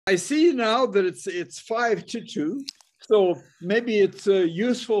I see now that it's 5 to 2, so maybe it's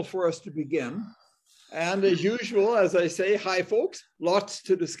useful for us to begin. And as usual, as I say, hi folks, lots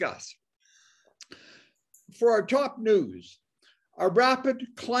to discuss. For our top news, a rapid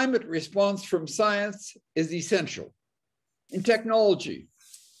climate response from science is essential. In technology,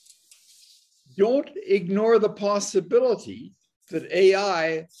 don't ignore the possibility that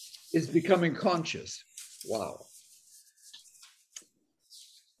AI is becoming conscious. Wow.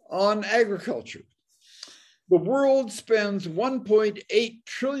 On agriculture, the world spends $1.8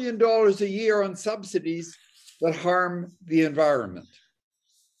 trillion a year on subsidies that harm the environment.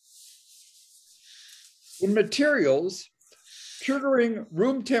 In materials, triggering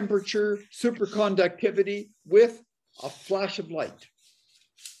room temperature superconductivity with a flash of light.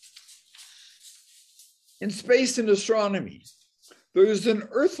 In space and astronomy, there is an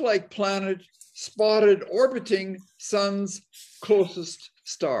Earth-like planet spotted orbiting Sun's closest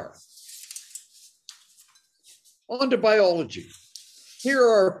star. On to biology. Here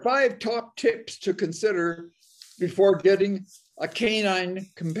are 5 top tips to consider before getting a canine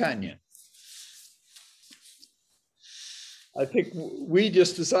companion. I think we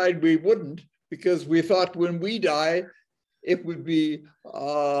just decided we wouldn't because we thought when we die, it would be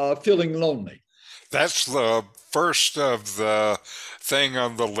feeling lonely. That's the first of the thing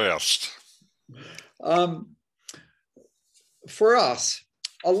on the list. For us,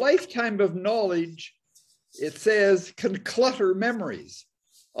 a lifetime of knowledge, it says, can clutter memories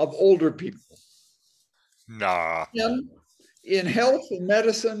of older people. Nah. In health and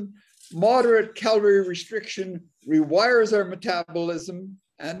medicine, moderate calorie restriction rewires our metabolism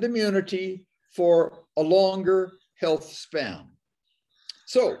and immunity for a longer health span.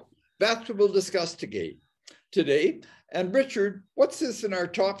 So that's what we'll discuss today. And Richard, what's this in our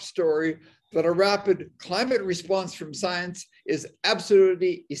top story that a rapid climate response from science is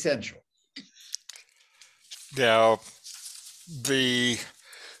absolutely essential? Now, this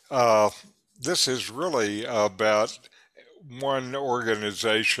is really about one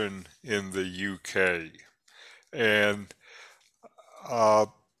organization in the UK, and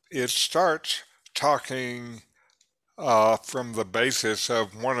it starts talking from the basis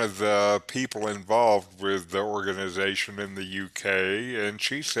of one of the people involved with the organization in the UK, and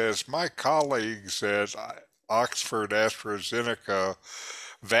she says, my colleagues at Oxford AstraZeneca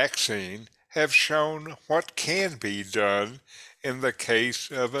vaccine have shown what can be done in the case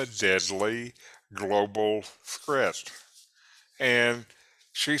of a deadly global threat. And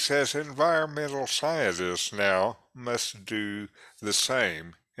she says environmental scientists now must do the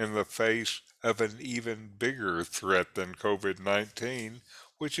same in the face of an even bigger threat than COVID-19,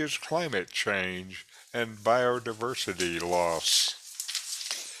 which is climate change and biodiversity loss.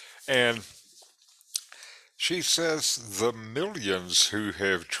 And she says the millions who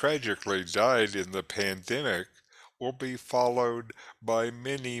have tragically died in the pandemic will be followed by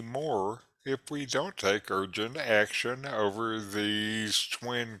many more if we don't take urgent action over these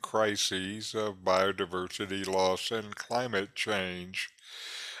twin crises of biodiversity loss and climate change.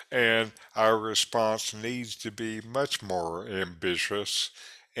 And our response needs to be much more ambitious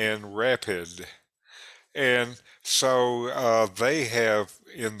and rapid. And so they have,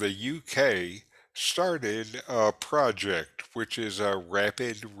 in the UK, started a project, which is a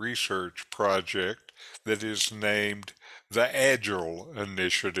rapid research project that is named the Agile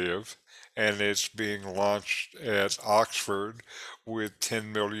Initiative, and it's being launched at Oxford with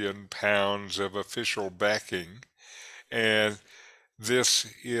 £10 million of official backing. And this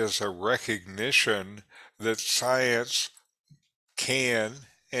is a recognition that science can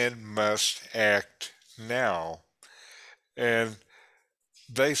and must act now. And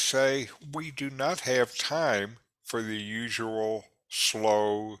they say we do not have time for the usual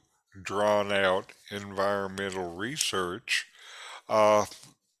slow, drawn-out environmental research.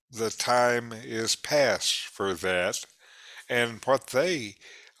 The time is past for that. And what they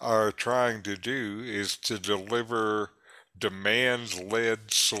are trying to do is to deliver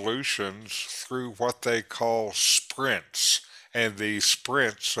demand-led solutions through what they call sprints. And these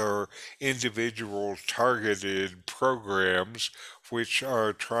sprints are individual targeted programs which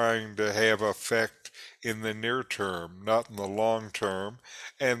are trying to have effect in the near term, not in the long term,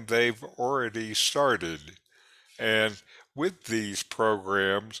 and they've already started. And with these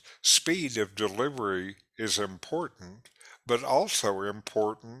programs, speed of delivery is important, but also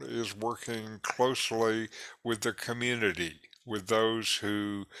important is working closely with the community, with those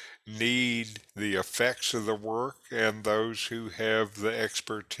who need the effects of the work and those who have the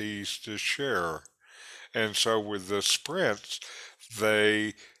expertise to share. And so with the sprints,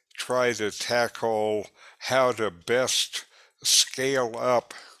 they try to tackle how to best scale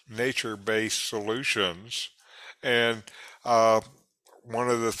up nature-based solutions. And uh, one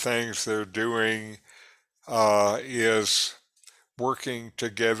of the things they're doing is working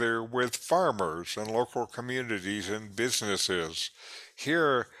together with farmers and local communities and businesses.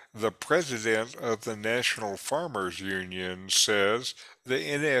 Here, the president of the National Farmers Union says the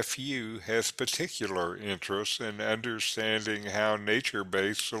NFU has particular interest in understanding how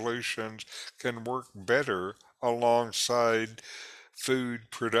nature-based solutions can work better alongside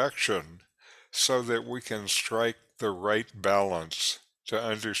food production so that we can strike the right balance to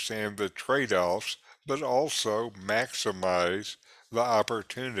understand the trade-offs but also maximize the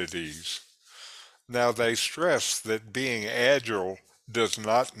opportunities. Now, they stress that being agile does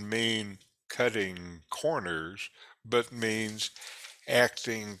not mean cutting corners, but means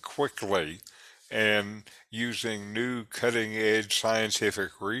acting quickly and using new cutting edge scientific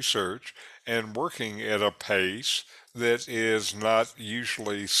research and working at a pace that is not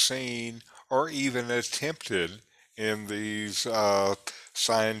usually seen or even attempted in these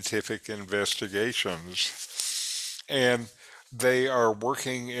scientific investigations. And they are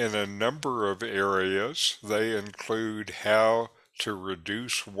working in a number of areas. They include how to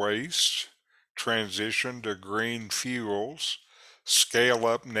reduce waste, transition to green fuels, scale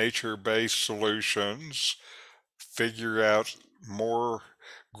up nature-based solutions, figure out more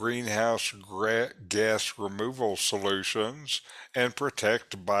greenhouse gas removal solutions, and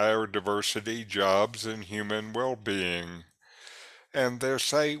protect biodiversity, jobs, and human well-being. And they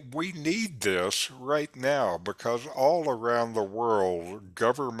say we need this right now because all around the world,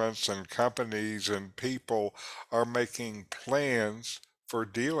 governments and companies and people are making plans for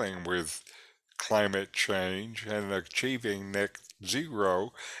dealing with climate change and achieving net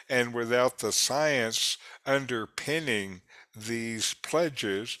zero. And without the science underpinning these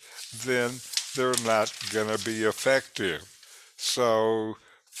pledges, then they're not going to be effective. So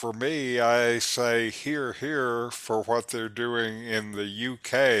for me, I say here, here for what they're doing in the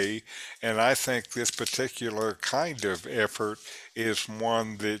UK, and I think this particular kind of effort is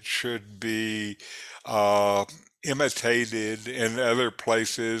one that should be uh, imitated in other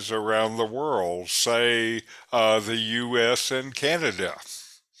places around the world, say the US and Canada.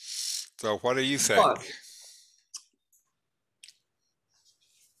 So, what do you think? But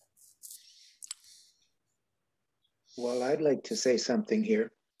Well, I'd like to say something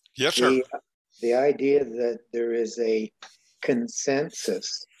here. Yes, sir. The the idea that there is a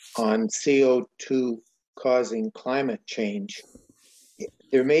consensus on CO2 causing climate change,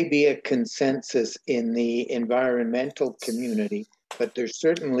 there may be a consensus in the environmental community, but there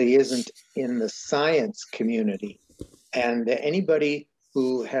certainly isn't in the science community. And anybody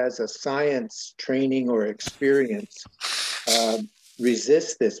who has a science training or experience uh,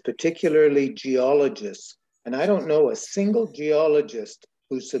 resist this, particularly geologists. And I don't know a single geologist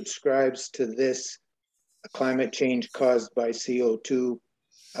who subscribes to this climate change caused by CO2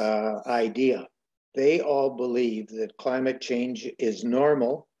 idea. They all believe that climate change is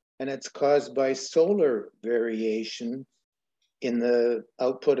normal and it's caused by solar variation in the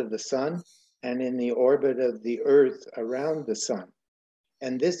output of the sun and in the orbit of the Earth around the sun.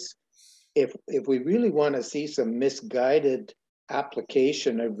 And this, if we really want to see some misguided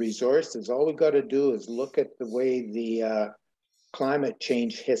application of resources, all we got to do is look at the way the climate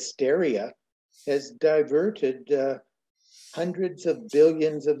change hysteria has diverted hundreds of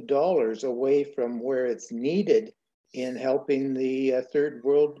billions of dollars away from where it's needed in helping the third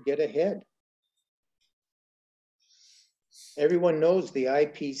world get ahead. Everyone knows the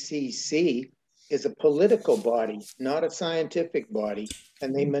IPCC is a political body, not a scientific body,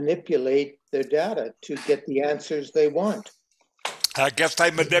 and they manipulate their data to get the answers they want. I guess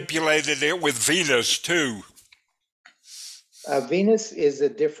they manipulated it with Venus too. Venus is a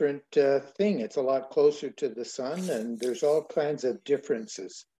different thing. It's a lot closer to the sun, and there's all kinds of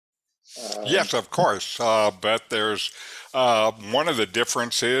differences. Yes, of course. But there's one of the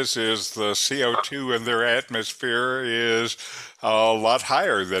differences is the CO2 in their atmosphere is a lot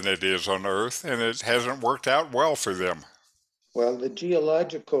higher than it is on Earth, and it hasn't worked out well for them. Well, the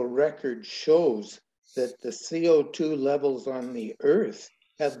geological record shows that the CO2 levels on the Earth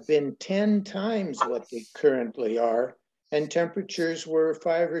have been 10 times what they currently are, and temperatures were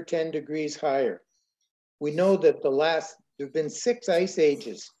 5 or 10 degrees higher. We know that there have been 6 ice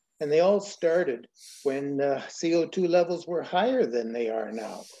ages, and they all started when CO2 levels were higher than they are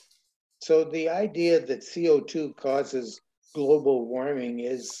now. So the idea that CO2 causes global warming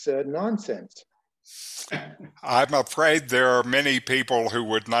is nonsense. I'm afraid there are many people who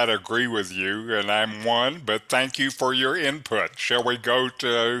would not agree with you, and I'm one, but thank you for your input. Shall we go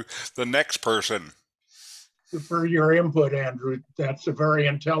to the next person? for your input, Andrew. That's a very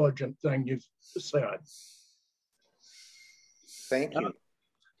intelligent thing you've said. Thank you.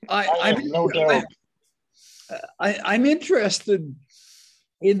 I have no doubt. I'm interested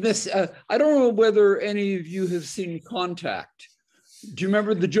in this. I don't know whether any of you have seen Contact. Do you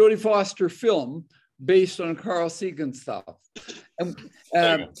remember the Jodie Foster film based on Carl Sagan stuff?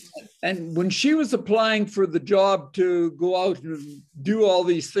 And when she was applying for the job to go out and do all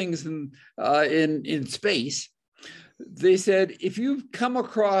these things in space, they said, if you come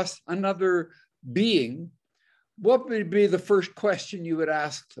across another being, what would be the first question you would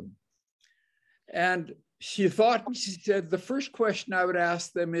ask them? And she said, the first question I would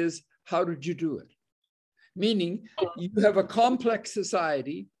ask them is, how did you do it? Meaning you have a complex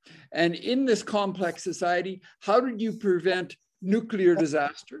society, and in this complex society, how did you prevent nuclear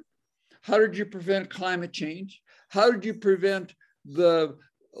disaster? How did you prevent climate change? How did you prevent the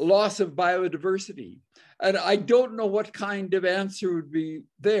loss of biodiversity? And I don't know what kind of answer would be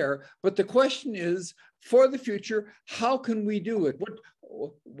there, but the question is, for the future, how can we do it?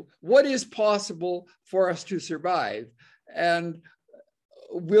 What is possible for us to survive? And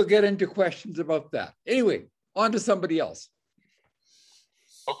we'll get into questions about that. Anyway, on to somebody else.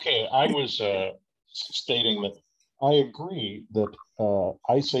 Okay, I was stating that I agree that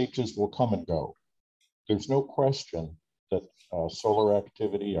ice ages will come and go. There's no question that solar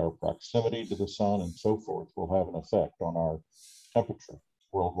activity, our proximity to the sun and so forth will have an effect on our temperature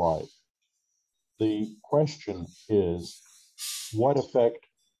worldwide. The question is, what effect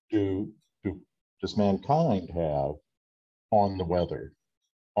does mankind have on the weather,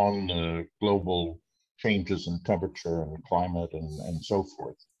 on the global changes in temperature and climate and so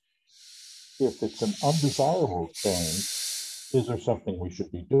forth? If it's an undesirable change, is there something we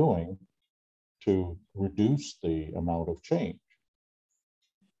should be doing to reduce the amount of change?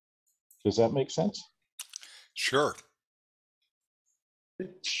 Does that make sense? Sure.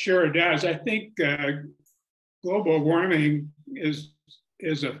 It sure does. I think global warming is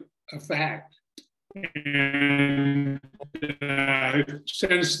a fact. And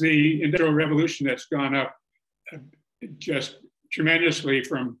since the Industrial Revolution, that's gone up just tremendously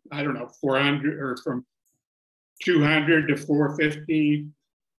from, I don't know, 400 or from 200 to 450.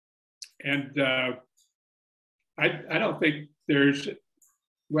 And I don't think there's,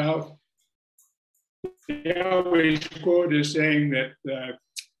 well, they always quote as saying that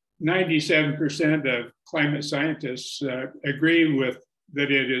 97% of climate scientists agree with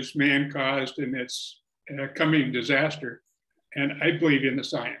that it is man-caused and it's a coming disaster. And I believe in the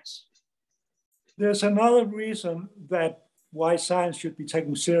science. There's another reason that why science should be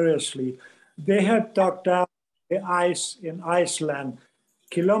taken seriously. They have dug down the ice in Iceland,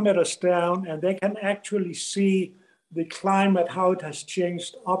 kilometers down, and they can actually see the climate, how it has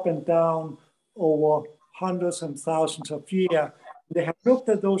changed up and down over hundreds and thousands of years. They have looked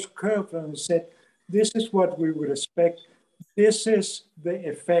at those curves and said, this is what we would expect. This is the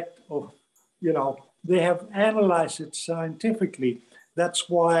effect of, they have analyzed it scientifically. That's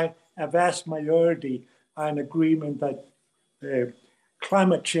why a vast majority are in agreement that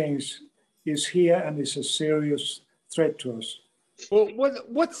climate change is here and is a serious threat to us. Well,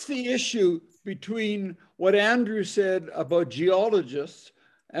 what's the issue between what Andrew said about geologists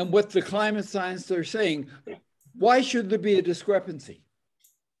and what the climate scientists are saying? Why should there be a discrepancy?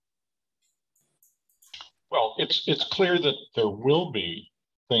 Well, it's clear that there will be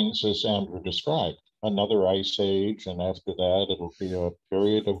things as Andrew described, another ice age, and after that it'll be a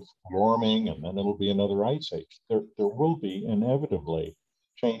period of warming, and then it'll be another ice age. There will be inevitably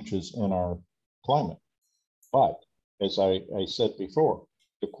changes in our climate. But as I said before,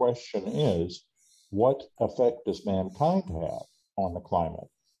 the question is, what effect does mankind have on the climate?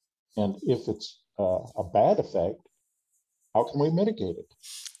 And if it's a bad effect, how can we mitigate it?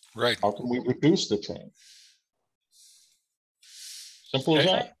 Right. How can we reduce the change? Simple as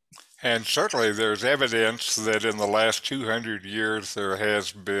that. And certainly there's evidence that in the last 200 years there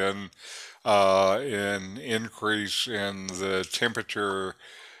has been an increase in the temperature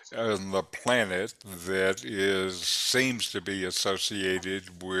on the planet that seems to be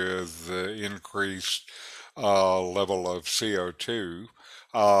associated with the increased level of CO2.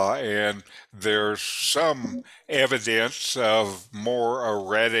 And there's some evidence of more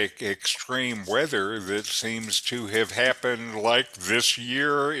erratic extreme weather that seems to have happened like this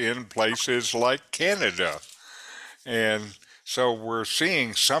year in places like Canada. And so we're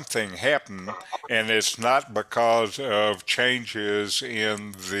seeing something happen, and it's not because of changes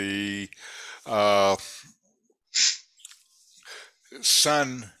in the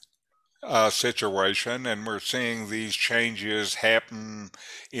sun situation, and we're seeing these changes happen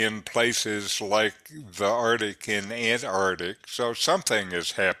in places like the Arctic and Antarctic. So something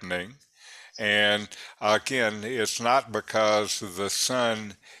is happening. And again, it's not because the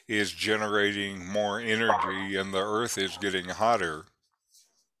sun is generating more energy and the earth is getting hotter.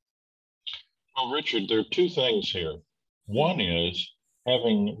 Well, Richard, there are two things here. One is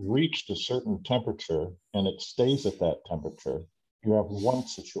having reached a certain temperature and it stays at that temperature, you have one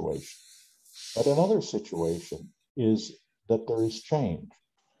situation. But another situation is that there is change.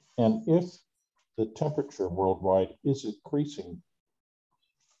 And if the temperature worldwide is increasing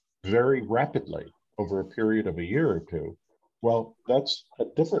very rapidly over a period of a year or two, well, that's a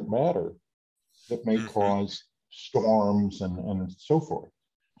different matter that may cause storms and so forth.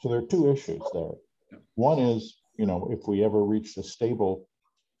 So there are two issues there. One is, if we ever reach a stable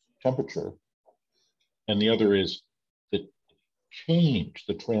temperature, and the other is the change,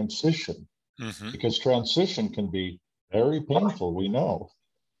 the transition, because transition can be very painful, we know.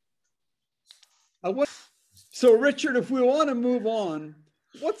 So, Richard, if we want to move on,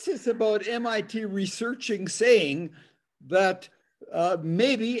 what's this about MIT researching saying that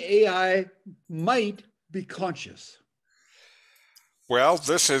maybe AI might be conscious? Well,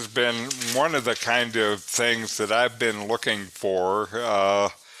 this has been one of the kind of things that I've been looking for. I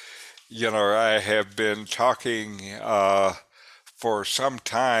have been talking for some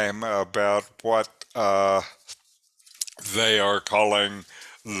time about what they are calling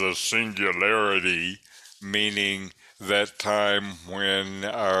the singularity, meaning that time when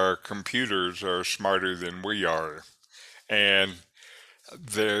our computers are smarter than we are. And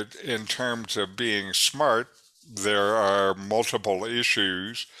in terms of being smart, there are multiple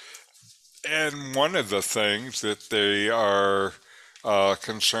issues. And one of the things that they are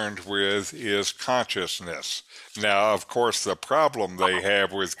concerned with is consciousness. Now, of course, the problem they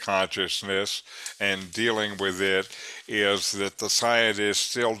have with consciousness and dealing with it is that the scientists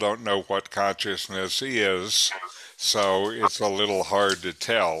still don't know what consciousness is. So it's a little hard to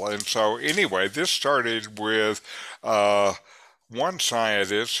tell. And so anyway, this started with one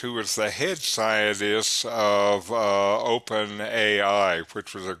scientist who was the head scientist of OpenAI,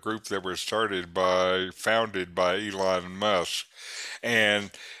 which was a group that was founded by Elon Musk.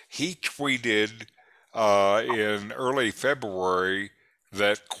 And he tweeted in early February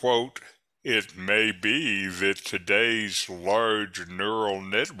that, quote, "It may be that today's large neural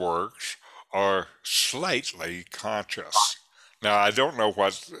networks are slightly conscious." Now, I don't know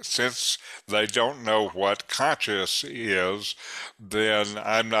since they don't know what conscious is, then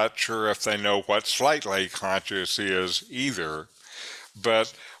I'm not sure if they know what slightly conscious is either.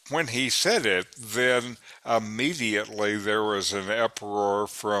 But when he said it, then immediately there was an uproar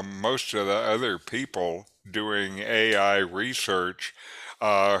from most of the other people doing AI research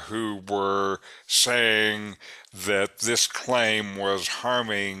who were saying that this claim was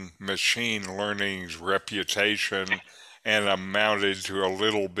harming machine learning's reputation and amounted to a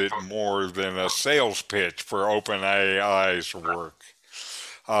little bit more than a sales pitch for OpenAI's work.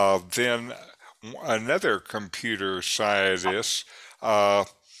 Then another computer scientist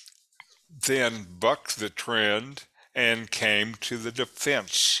then bucked the trend and came to the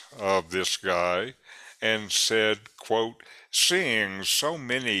defense of this guy and said, quote, "Seeing so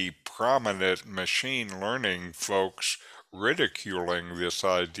many prominent machine learning folks ridiculing this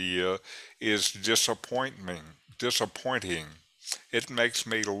idea is disappointing. It makes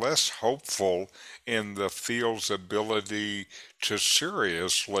me less hopeful in the field's ability to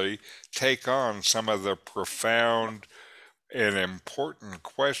seriously take on some of the profound and important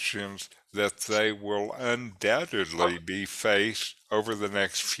questions that they will undoubtedly be faced over the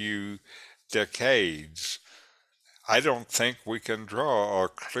next few decades. I don't think we can draw a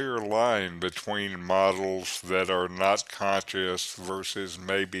clear line between models that are not conscious versus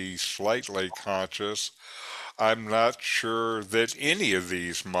maybe slightly conscious. I'm not sure that any of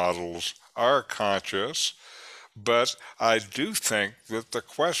these models are conscious, but I do think that the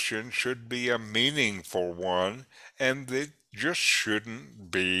question should be a meaningful one and that just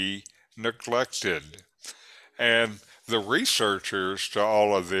shouldn't be neglected. And the researchers to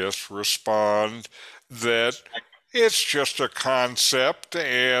all of this respond that it's just a concept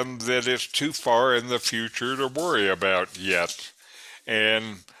and that it's too far in the future to worry about yet.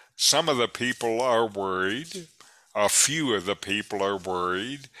 And some of the people are worried. A few of the people are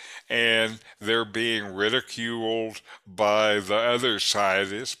worried, and they're being ridiculed by the other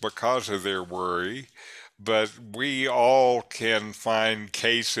scientists because of their worry. But we all can find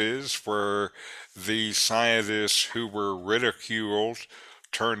cases where the scientists who were ridiculed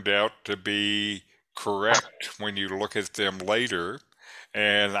turned out to be correct when you look at them later.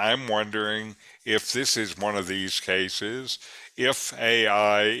 And I'm wondering if this is one of these cases, if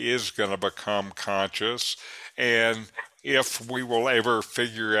AI is going to become conscious, and if we will ever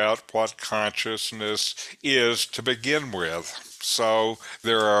figure out what consciousness is to begin with. So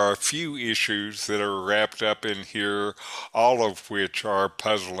there are a few issues that are wrapped up in here, all of which are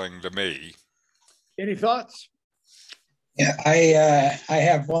puzzling to me. Any thoughts? Yeah, I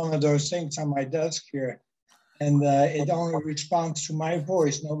have one of those things on my desk here, and it only responds to my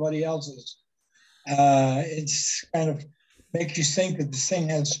voice, nobody else's. It's kind of makes you think that this thing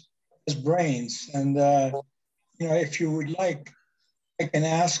has brains, and you know, if you would like, I can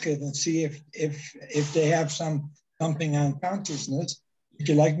ask it and see if they have something on consciousness. Would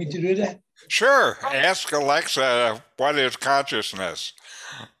you like me to do that? Sure. Ask Alexa, what is consciousness?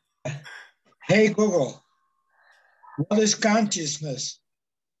 Hey Google, what is consciousness?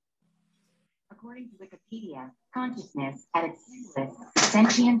 According to Wikipedia, consciousness at its simplest,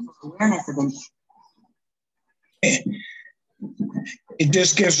 sentience or awareness of It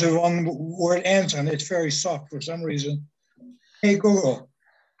just gives a one-word answer, and it's very soft for some reason. Hey Google,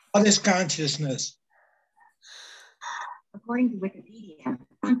 what is consciousness? According to Wikipedia,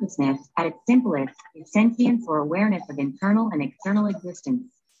 consciousness at its simplest is sentience or awareness of internal and external existence.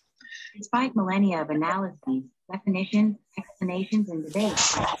 Despite millennia of analyses, definitions, explanations, and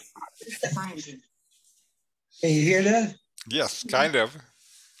debates, scientists. Can you hear that? Yes, kind of.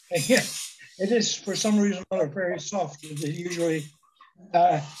 Yeah, it is for some reason very soft. Usually,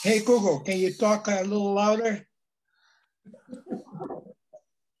 hey Google, can you talk a little louder?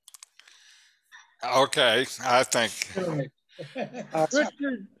 Okay, I think.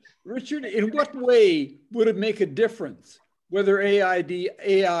 Richard, in what way would it make a difference whether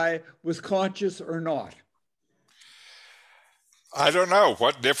AI was conscious or not? I don't know.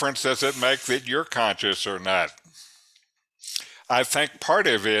 What difference does it make that you're conscious or not? I think part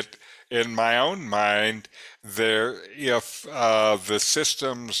of it, in my own mind, if the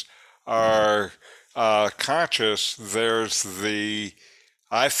systems are conscious, there's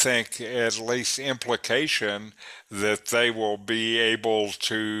I think, at least implication that they will be able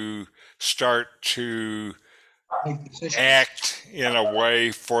to start to act in a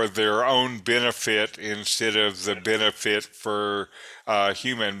way for their own benefit instead of the benefit for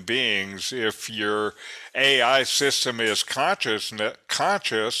human beings. If your AI system is conscious,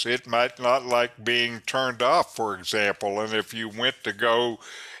 it might not like being turned off, for example. And if you went to go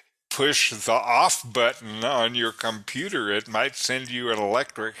push the off button on your computer, it might send you an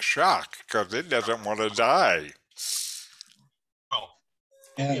electric shock because it doesn't want to die.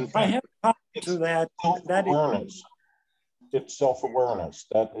 I have a comment to that. Self-awareness. It's self-awareness.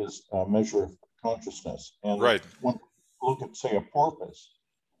 That is a measure of consciousness. And right. When you look at, say, a porpoise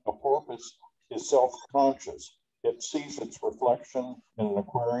is self-conscious. It sees its reflection in an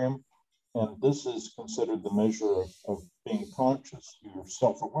aquarium, and this is considered the measure of being conscious. You're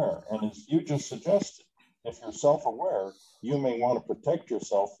self-aware. And as you just suggested, if you're self-aware, you may want to protect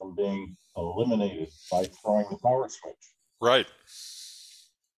yourself from being eliminated by throwing the power switch. Right.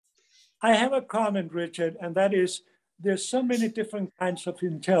 I have a comment, Richard, and that is there's so many different kinds of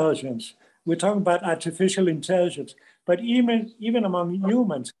intelligence. We're talking about artificial intelligence, but even among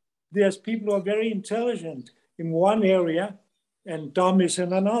humans, there's people who are very intelligent in one area and dummies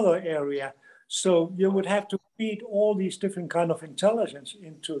in another area. So you would have to feed all these different kinds of intelligence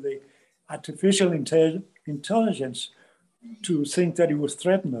into the artificial intelligence to think that it would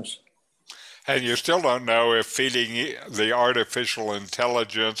threaten us. And you still don't know if feeding the artificial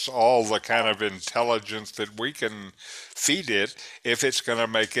intelligence all the kind of intelligence that we can feed it, if it's going to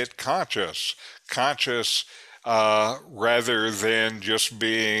make it conscious rather than just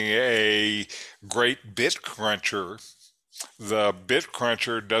being a great bit cruncher. The bit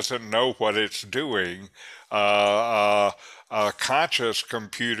cruncher doesn't know what it's doing. A conscious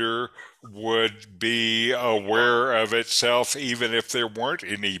computer would be aware of itself even if there weren't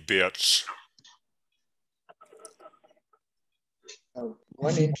any bits.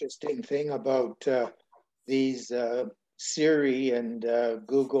 One interesting thing about these Siri and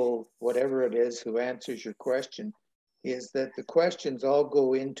Google, whatever it is, who answers your question, is that the questions all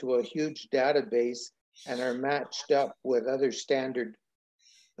go into a huge database and are matched up with other standard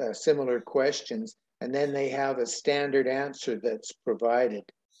similar questions, and then they have a standard answer that's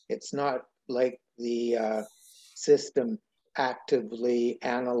provided. It's not like the system actively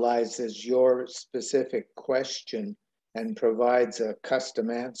analyzes your specific question and provides a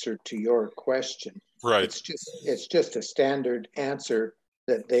custom answer to your question. Right. It's just a standard answer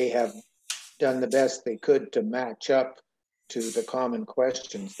that they have done the best they could to match up to the common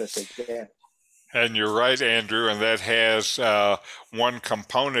questions that they get. And you're right, Andrew, and that has one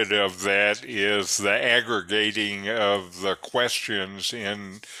component of that is the aggregating of the questions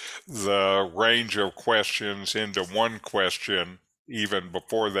in the range of questions into one question even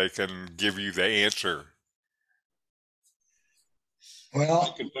before they can give you the answer.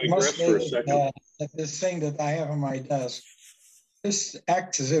 Well, I must say that this thing that I have on my desk, this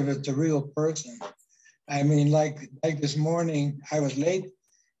acts as if it's a real person. I mean, like this morning, I was late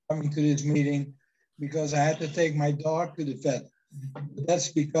coming to this meeting because I had to take my dog to the vet. That's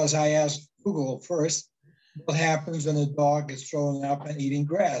because I asked Google first, what happens when a dog is throwing up and eating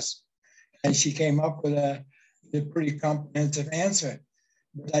grass? And she came up with a pretty comprehensive answer.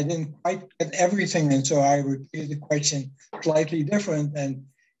 But I didn't quite get everything, and so I repeated the question slightly different, and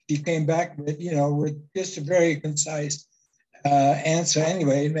she came back with, with just a very concise answer.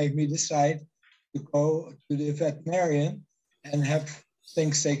 Anyway, it made me decide to go to the veterinarian and have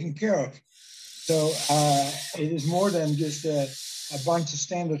things taken care of. So it is more than just a bunch of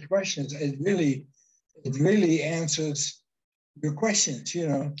standard questions. It really answers your questions.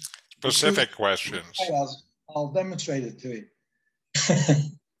 Specific questions. I'll demonstrate it to you.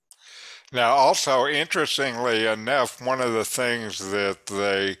 Now, also, interestingly enough, one of the things that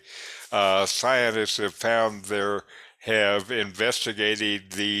the scientists have found there have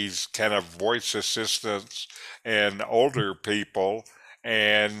investigated these kind of voice assistants in older people,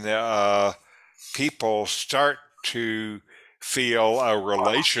 and people start to feel a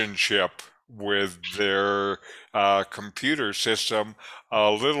relationship with their computer system a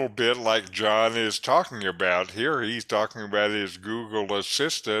little bit like John is talking about here. He's talking about his Google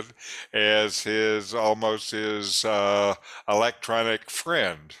Assistant as almost his electronic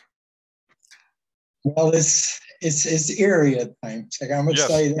friend. Well, it's eerie at times. Like, I must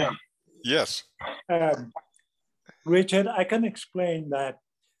say that. Yes. Richard, I can explain that.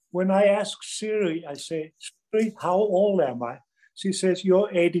 When I ask Siri, I say, Siri, how old am I? She says, you're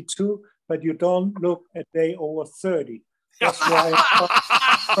 82, but you don't look a day over 30. That's why.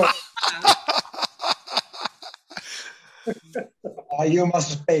 You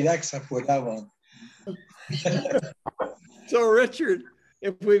must have paid extra for that one. So, Richard,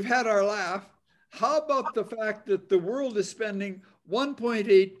 if we've had our laugh, how about the fact that the world is spending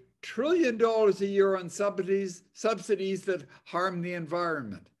 $1.8 trillion a year on subsidies that harm the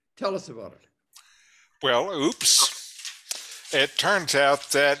environment? Tell us about it. Well, oops. It turns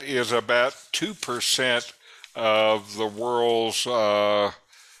out that is about 2% of the world's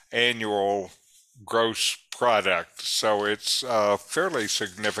annual gross product. So it's a fairly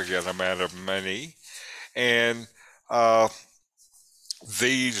significant amount of money. And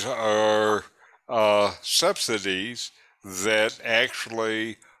these are subsidies that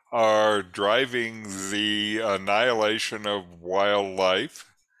actually are driving the annihilation of wildlife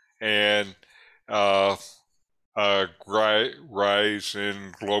and rise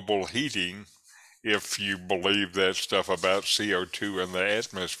in global heating, if you believe that stuff about CO2 in the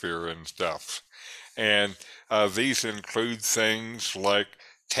atmosphere and stuff. And these include things like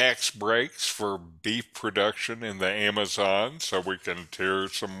tax breaks for beef production in the Amazon, so we can tear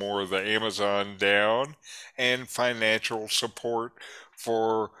some more of the Amazon down, and financial support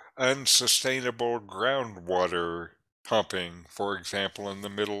for unsustainable groundwater pumping, for example, in the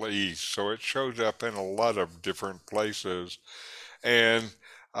Middle East. So it shows up in a lot of different places. And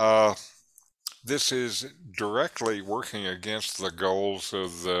this is directly working against the goals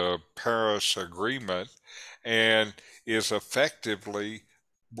of the Paris Agreement, and is effectively,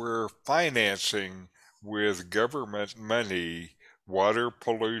 we're financing with government money water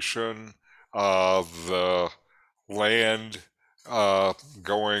pollution, the land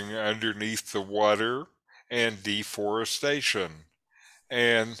going underneath the water, and deforestation.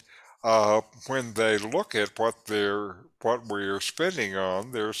 And when they look at what we're spending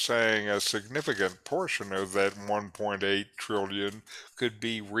on, they're saying a significant portion of that 1.8 trillion could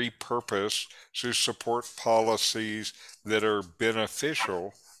be repurposed to support policies that are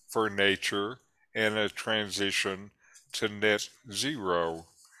beneficial for nature and a transition to net zero.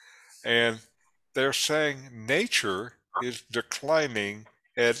 And they're saying nature is declining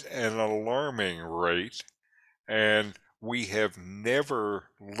at an alarming rate, and we have never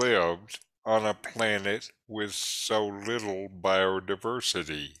lived on a planet with so little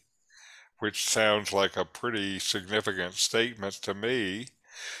biodiversity, which sounds like a pretty significant statement to me.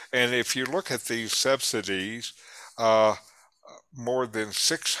 And if you look at these subsidies, more than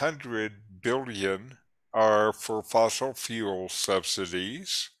 600 billion are for fossil fuel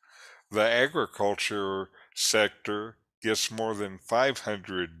subsidies. The agriculture sector gets more than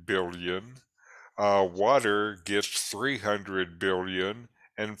 500 billion. Water gets 300 billion,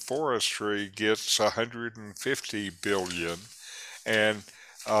 and forestry gets 150 billion. And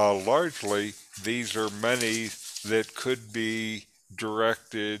largely, these are money that could be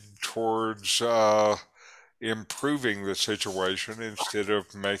directed towards improving the situation instead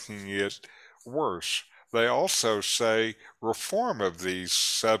of making it worse. They also say reform of these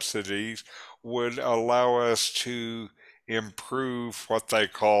subsidies would allow us to improve what they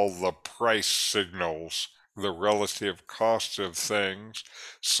call the price signals, the relative cost of things,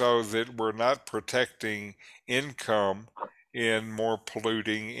 so that we're not protecting income in more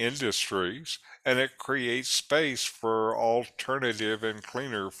polluting industries, and it creates space for alternative and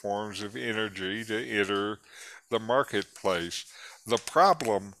cleaner forms of energy to enter the marketplace. The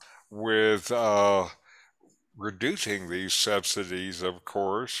problem with reducing these subsidies, of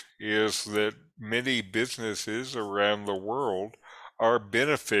course, is that many businesses around the world are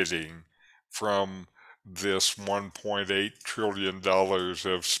benefiting from this $1.8 trillion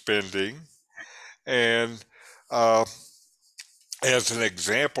of spending. And as an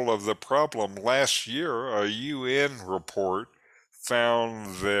example of the problem, last year a UN report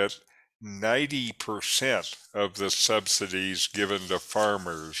found that 90% of the subsidies given to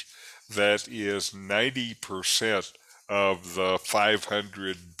farmers, that is 90% of the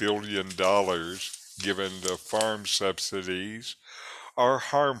 $500 billion given to farm subsidies, are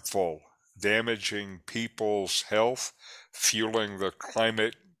harmful, damaging people's health, fueling the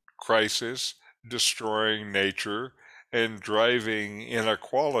climate crisis, destroying nature, and driving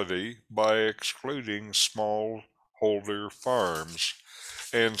inequality by excluding smallholder farms.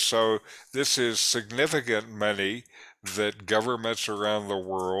 And so this is significant money that governments around the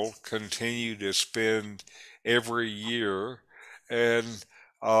world continue to spend every year. And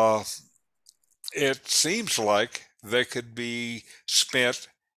it seems like they could be spent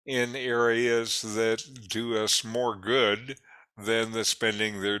in areas that do us more good than the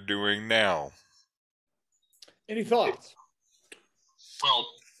spending they're doing now. Any thoughts? Well,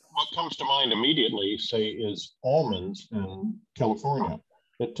 what comes to mind immediately, say, is almonds in California.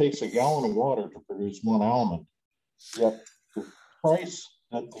 It takes a gallon of water to produce one almond, yet the price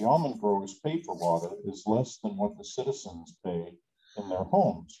that the almond growers pay for water is less than what the citizens pay in their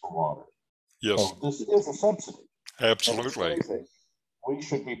homes for water. Yes. So this is a subsidy. Absolutely. We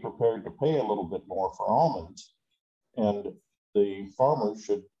should be prepared to pay a little bit more for almonds, and the farmers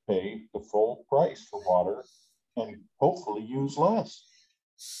should pay the full price for water and hopefully use less.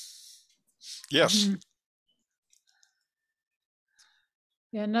 Yes. Mm-hmm.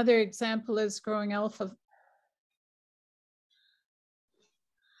 Yeah, another example is growing alfalfa.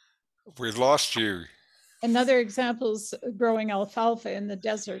 We lost you. Another example is growing alfalfa in the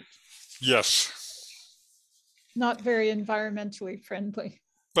desert. Yes. Not very environmentally friendly.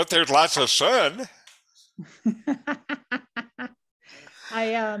 But there's lots of sun.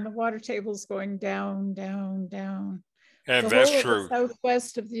 The water table's going down, down, down. And the that's whole true. Of the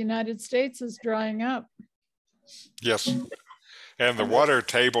southwest of the United States is drying up. Yes. And the water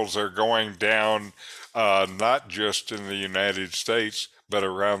tables are going down, not just in the United States, but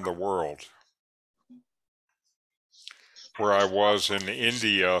around the world. Where I was in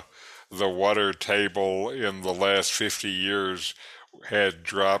India, the water table in the last 50 years had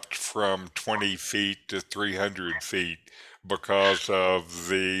dropped from 20 feet to 300 feet because of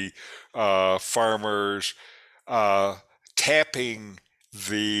the farmers tapping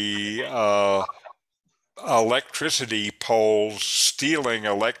the electricity poles, stealing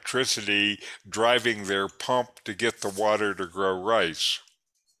electricity, driving their pump to get the water to grow rice.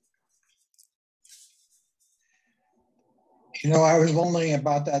 You know, I was wondering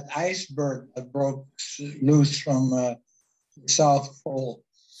about that iceberg that broke loose from the South Pole.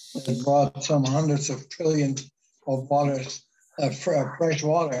 It brought some hundreds of trillions of fresh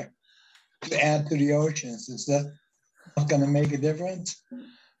water to add to the oceans. Is that not going to make a difference?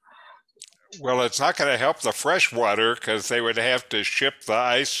 Well, it's not going to help the fresh water because they would have to ship the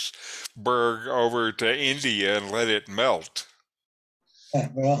iceberg over to India and let it melt. Yeah,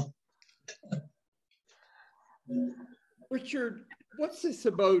 well. Richard, what's this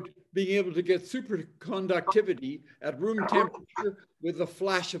about being able to get superconductivity at room temperature with a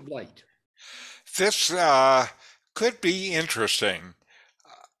flash of light? This could be interesting.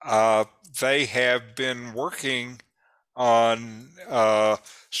 They have been working on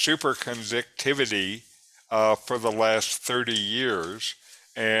superconductivity for the last 30 years.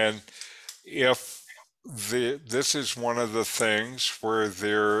 And if this is one of the things where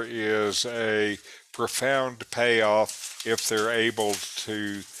there is a profound payoff if they're able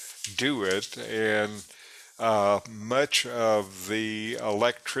to do it. And much of the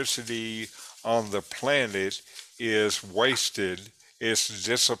electricity on the planet is wasted it's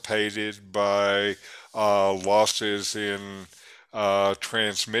dissipated by losses in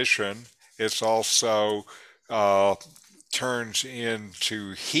transmission. It's also turns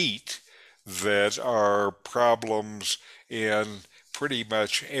into heat that are problems in pretty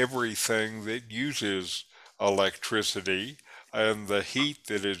much everything that uses electricity. And the heat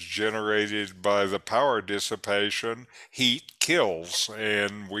that is generated by the power dissipation, heat kills.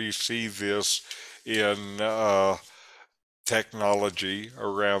 And we see this in technology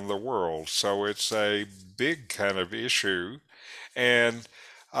around the world. So it's a big kind of issue. And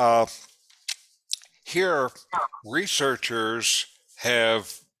uh, here, researchers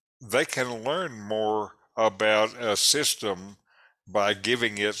they can learn more about a system by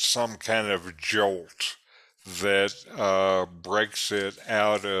giving it some kind of jolt that breaks it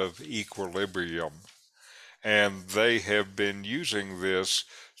out of equilibrium. And they have been using this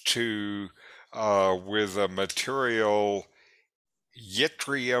to, with a material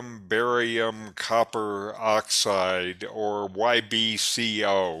yttrium barium copper oxide, or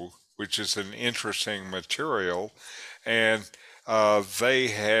YbCO, which is an interesting material. And they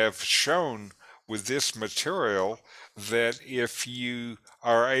have shown with this material that if you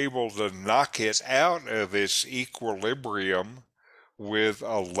are able to knock it out of its equilibrium with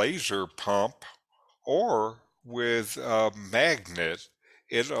a laser pump or with a magnet,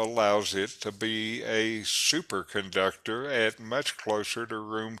 it allows it to be a superconductor at much closer to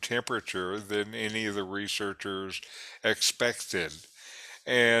room temperature than any of the researchers expected.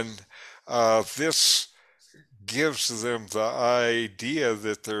 And this gives them the idea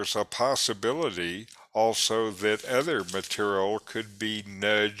that there's a possibility also that other material could be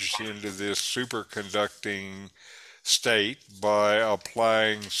nudged into this superconducting state by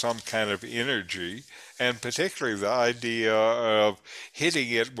applying some kind of energy, and particularly the idea of hitting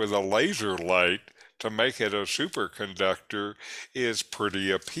it with a laser light to make it a superconductor is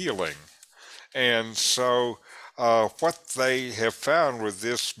pretty appealing. And so what they have found with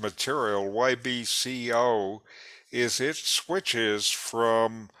this material, YbCO, is it switches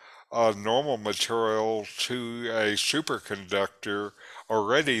from a normal material to a superconductor.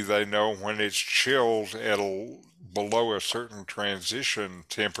 Already they know when it's chilled at below a certain transition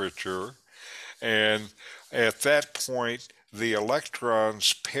temperature. And at that point, the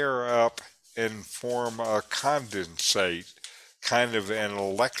electrons pair up and form a condensate, kind of an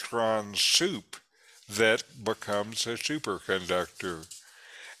electron soup that becomes a superconductor.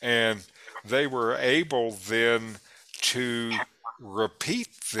 And they were able then to repeat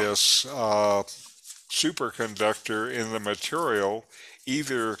this superconductor in the material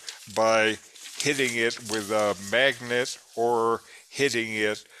either by hitting it with a magnet or hitting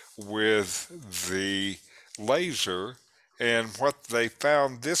it with the laser. And what they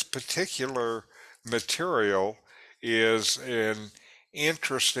found, this particular material is an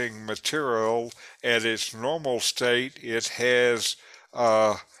interesting material. At its normal state, it has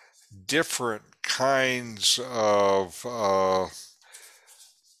different kinds of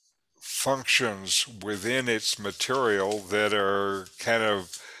functions within its material that are kind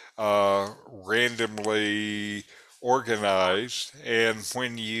of randomly organized. And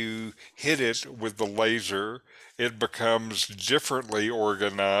when you hit it with the laser, it becomes differently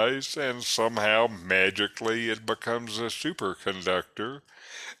organized, and somehow magically it becomes a superconductor.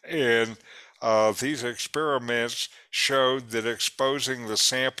 And these experiments showed that exposing the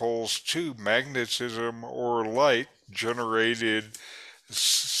samples to magnetism or light generated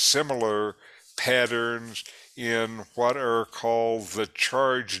similar patterns in what are called the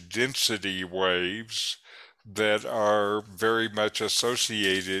charge density waves that are very much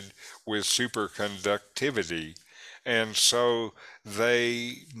associated with superconductivity. And so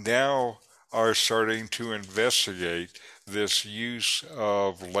they now are starting to investigate this use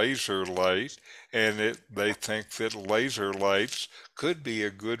of laser light, and they think that laser lights could be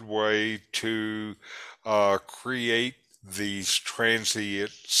a good way to create these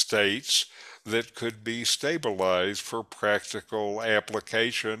transient states that could be stabilized for practical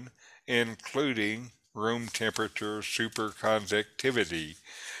application, including room temperature superconductivity.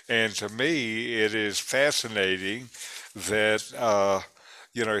 And to me, it is fascinating that,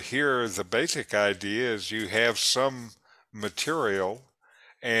 here the basic idea is you have some material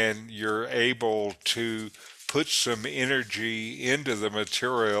and you're able to put some energy into the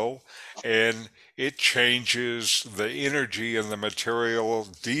material, and it changes the energy in the material,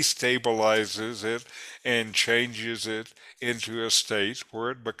 destabilizes it, and changes it into a state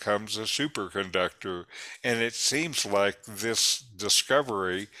where it becomes a superconductor. And it seems like this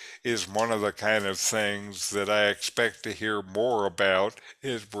discovery is one of the kind of things that I expect to hear more about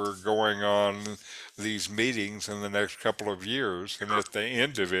as we're going on these meetings in the next couple of years. And at the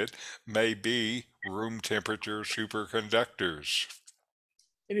end of it may be room temperature superconductors.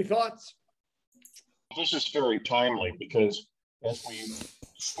 Any thoughts? This is very timely because as we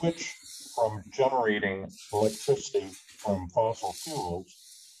switch from generating electricity from fossil fuels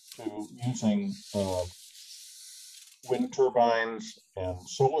to using wind turbines and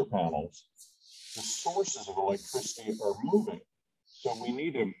solar panels, the sources of electricity are moving. So we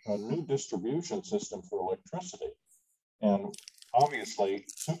need a new distribution system for electricity. And obviously,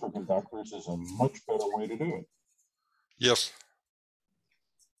 superconductors is a much better way to do it. Yes.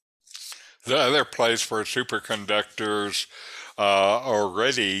 The other place where superconductors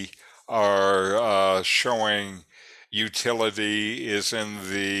already are showing utility is in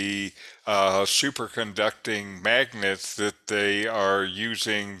the superconducting magnets that they are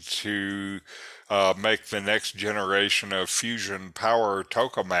using to make the next generation of fusion power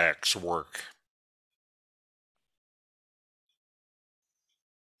tokamaks work.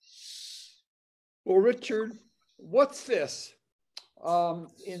 Well, Richard, what's this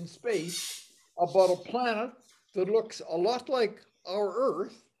in space about a planet that looks a lot like our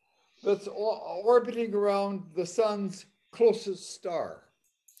Earth that's orbiting around the sun's closest star?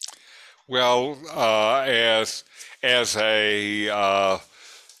 Well, as a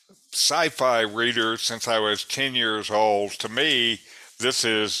sci-fi reader since I was 10 years old, to me, this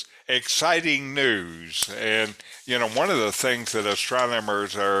is exciting news. And, you know, one of the things that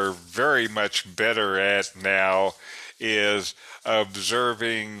astronomers are very much better at now is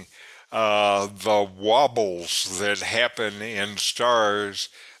observing the wobbles that happen in stars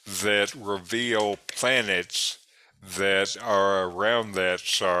that reveal planets that are around that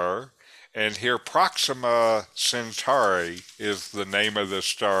star. And here, Proxima Centauri is the name of the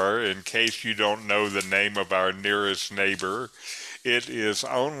star. In case you don't know the name of our nearest neighbor, it is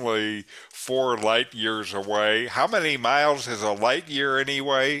only 4 light years away. How many miles is a light year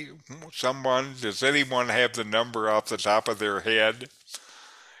anyway? Does anyone have the number off the top of their head?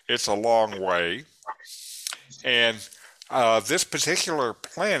 It's a long way. And this particular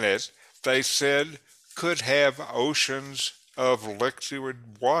planet, they said, could have oceans of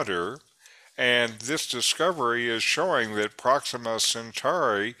liquid water. And this discovery is showing that Proxima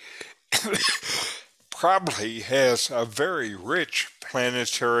Centauri probably has a very rich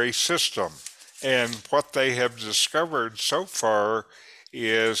planetary system. And what they have discovered so far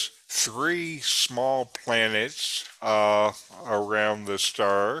is 3 small planets around the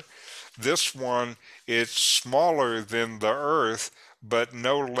star. This one, it's smaller than the Earth, but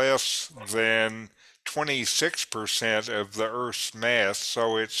no less than 26% of the Earth's mass,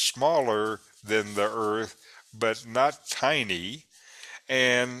 so it's smaller than the Earth, but not tiny.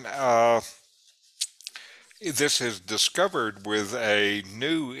 And this is discovered with a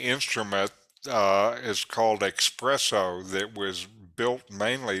new instrument. It's called Espresso, that was built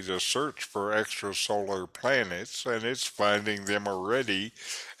mainly to search for extrasolar planets, and it's finding them already.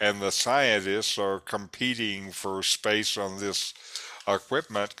 And the scientists are competing for space on this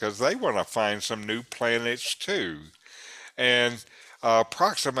equipment because they want to find some new planets too. And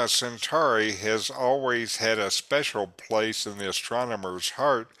Proxima Centauri has always had a special place in the astronomer's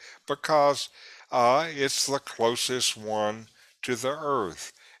heart because it's the closest one to the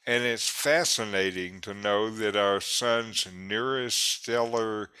Earth. And it's fascinating to know that our sun's nearest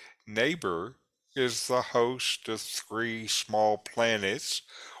stellar neighbor is the host of 3 small planets,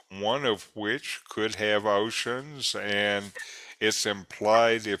 one of which could have oceans, and it's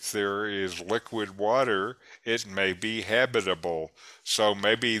implied if there is liquid water, it may be habitable. So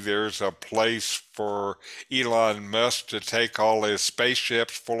maybe there's a place for Elon Musk to take all his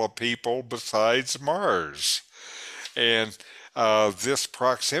spaceships full of people besides Mars. And this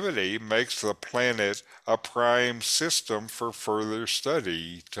proximity makes the planet a prime system for further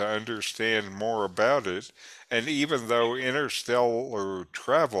study to understand more about it. And even though interstellar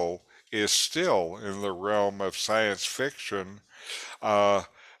travel is still in the realm of science fiction,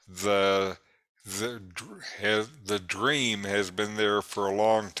 the the dream has been there for a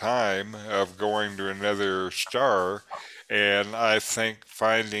long time of going to another star, and I think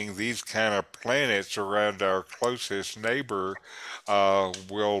finding these kind of planets around our closest neighbor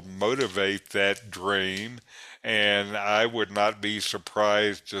will motivate that dream. And I would not be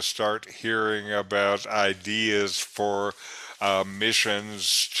surprised to start hearing about ideas for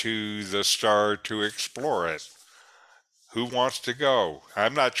missions to the star to explore it. Who wants to go?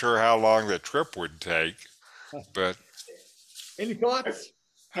 I'm not sure how long the trip would take, but Any thoughts?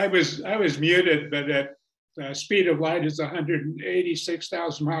 I was muted, but at speed of light is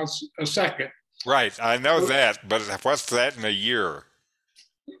 186,000 miles a second. right, I know that, but what's that in a year?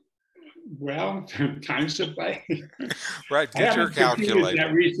 Well, times it by. Right, I get your haven't computed calculator.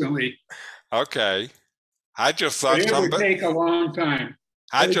 that recently. Okay. I just thought It would somebody, take a long time.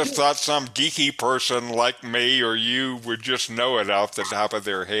 I just thought some geeky person like me or you would just know it off the top of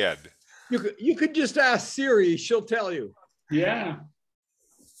their head. You could just ask Siri, she'll tell you. Yeah.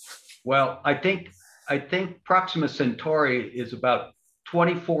 Well, I think Proxima Centauri is about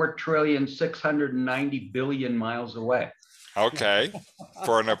 24,690,000,000,000 miles away. Okay.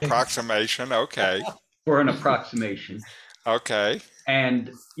 For an approximation, okay. For an approximation. Okay.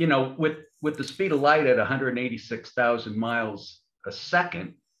 And, you know, with the speed of light at 186,000 miles a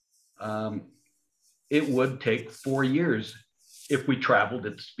second, it would take 4 years if we traveled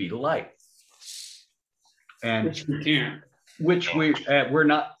at the speed of light. And Which we can't. Which we're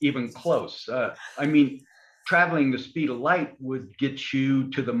not even close. I mean, traveling the speed of light would get you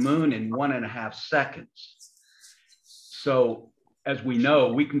to the moon in 1.5 seconds. So as we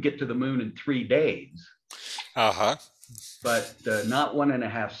know, we can get to the moon in 3 days. Uh-huh. But not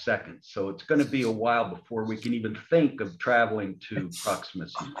 1.5 seconds. So it's going to be a while before we can even think of traveling to Proxima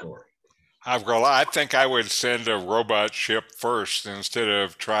Centauri. I think I would send a robot ship first instead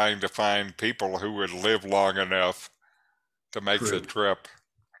of trying to find people who would live long enough to make the trip.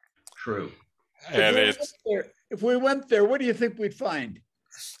 True. And if we went there, what do you think we'd find?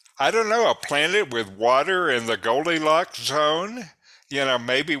 I don't know, a planet with water in the Goldilocks zone. You know,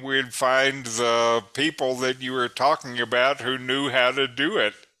 maybe we'd find the people that you were talking about who knew how to do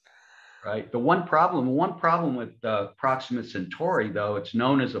it. Right. The one problem with Proxima Centauri, though, it's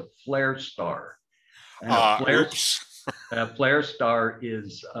known as a flare star. And a flare star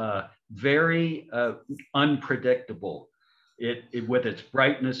is very unpredictable. It with its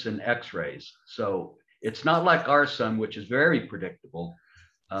brightness and X-rays. So it's not like our sun, which is very predictable.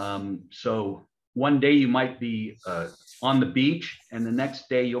 So one day you might be on the beach, and the next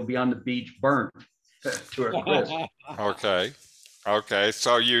day you'll be on the beach burnt to a crisp. Okay.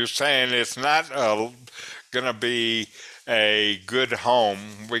 So you're saying it's not going to be a good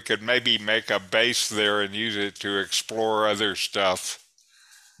home. We could maybe make a base there and use it to explore other stuff.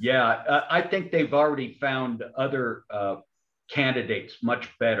 Yeah, I think they've already found other candidates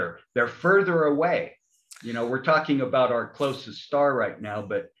much better. They're further away. You know, we're talking about our closest star right now,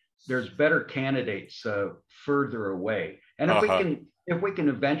 but there's better candidates further away. And if we can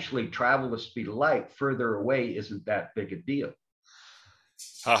eventually travel the speed of light, further away isn't that big a deal.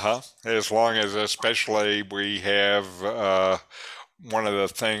 As long as especially we have one of the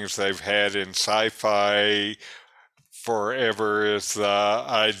things they've had in sci-fi forever is the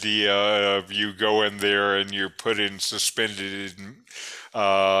idea of you go in there and you're put in suspended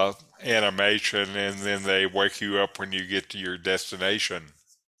animation, and then they wake you up when you get to your destination.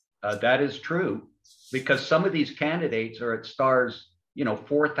 That is true, because some of these candidates are at stars,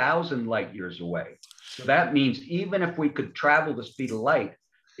 4,000 light years away. So that means even if we could travel the speed of light,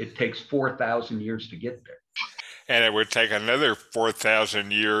 it takes 4,000 years to get there. And it would take another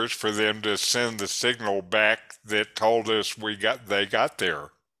 4,000 years for them to send the signal back that told us they got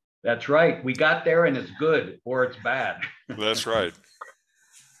there. That's right. We got there, and it's good or it's bad. That's right.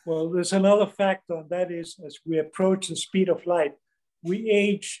 Well, there's another factor, and that is as we approach the speed of light, we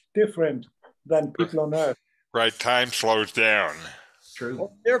age different than people on Earth. Right. Time slows down. True.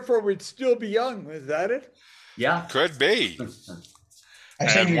 Well, therefore, we'd still be young. Is that it? Yeah. Could be.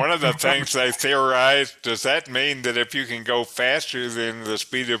 And one of the things they theorized, does that mean that if you can go faster than the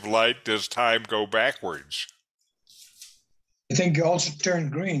speed of light, does time go backwards? I think you also turn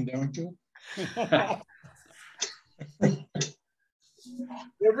green, don't you?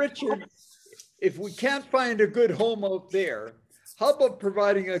 Yeah, Richard, if we can't find a good home out there, how about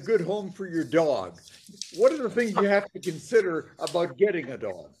providing a good home for your dog? What are the things you have to consider about getting a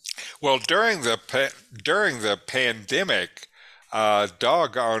dog? Well, during the pandemic,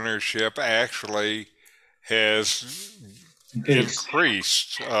 dog ownership actually has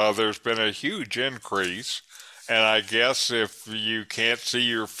increased. There's been a huge increase. And I guess if you can't see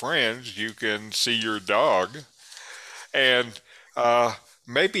your friends, you can see your dog. And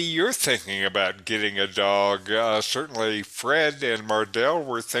maybe you're thinking about getting a dog. Certainly Fred and Mardell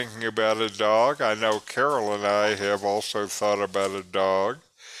were thinking about a dog. I know Carol and I have also thought about a dog.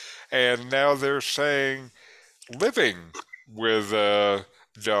 And now they're saying living with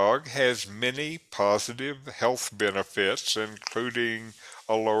dog has many positive health benefits, including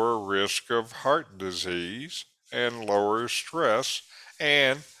a lower risk of heart disease and lower stress.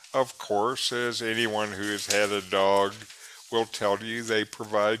 And of course, as anyone who has had a dog will tell you, they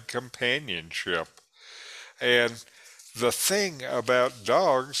provide companionship. And the thing about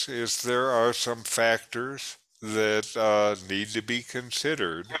dogs is there are some factors that need to be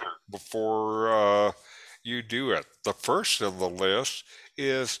considered before you do it. The first on the list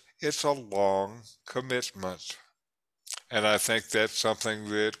is it's a long commitment. And I think that's something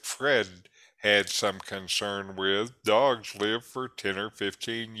that Fred had some concern with. Dogs live for 10 or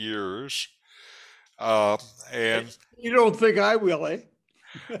 15 years. Uh, and You don't think I will, eh?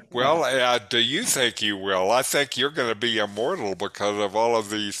 Well, do you think you will? I think you're going to be immortal because of all of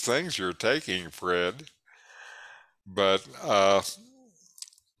these things you're taking, Fred. But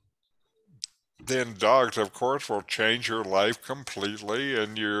then dogs, of course, will change your life completely,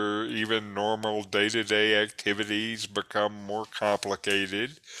 and your even normal day-to-day activities become more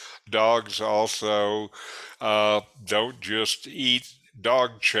complicated. Dogs also don't just eat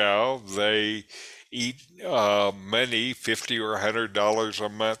dog chow, they eat money, $50 or $100 a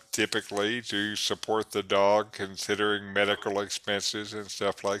month typically, to support the dog, considering medical expenses and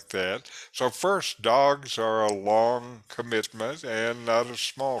stuff like that. So first, dogs are a long commitment and not a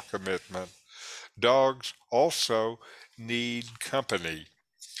small commitment. Dogs also need company.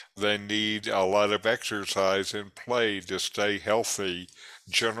 They need a lot of exercise and play to stay healthy,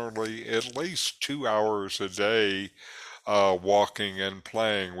 generally at least 2 hours a day walking and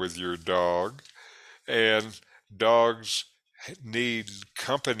playing with your dog. And dogs need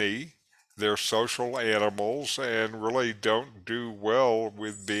company. They're social animals and really don't do well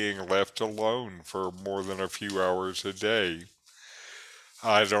with being left alone for more than a few hours a day.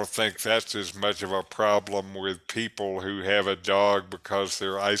 I don't think that's as much of a problem with people who have a dog because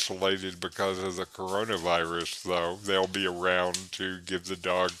they're isolated because of the coronavirus, though. They'll be around to give the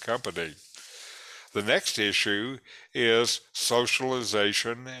dog company. The next issue is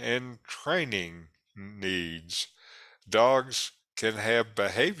socialization and training needs. Dogs can have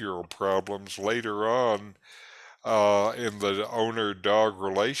behavioral problems later on in the owner-dog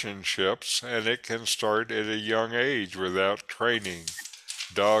relationships, and it can start at a young age without training.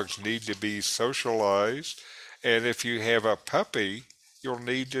 Dogs need to be socialized, and if you have a puppy, you'll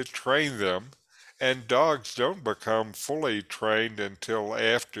need to train them. And dogs don't become fully trained until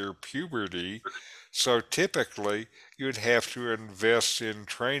after puberty, so typically you'd have to invest in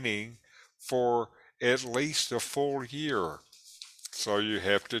training for at least a full year. So you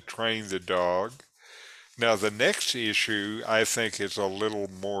have to train the dog. Now, the next issue I think is a little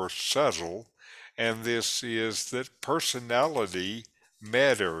more subtle, and this is that personality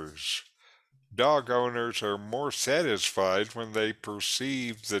matters. Dog owners are more satisfied when they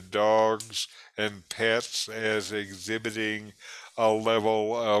perceive the dogs and pets as exhibiting a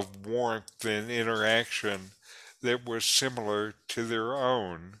level of warmth and interaction that was similar to their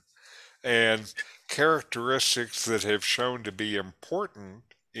own. And characteristics that have shown to be important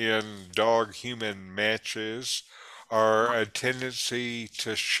in dog-human matches are a tendency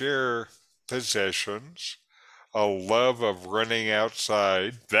to share possessions, a love of running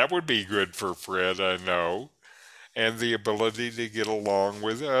outside. That would be good for Fred, I know. And the ability to get along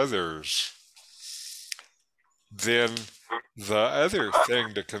with others. Then the other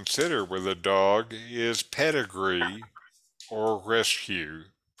thing to consider with a dog is pedigree or rescue.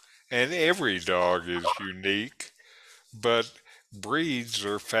 And every dog is unique, but breeds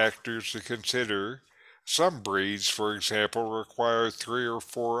are factors to consider. Some breeds, for example, require 3 or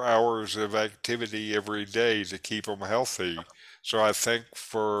 4 hours of activity every day to keep them healthy. So I think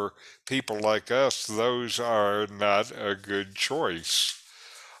for people like us, those are not a good choice.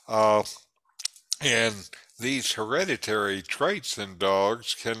 Uh, and these hereditary traits in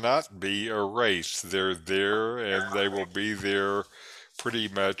dogs cannot be erased. They're there and they will be there pretty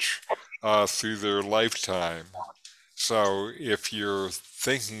much through their lifetime. So if you're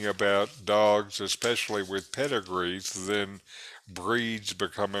thinking about dogs, especially with pedigrees, then breeds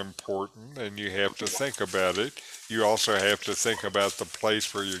become important and you have to think about it. You also have to think about the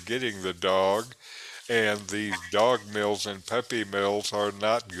place where you're getting the dog. And these dog mills and puppy mills are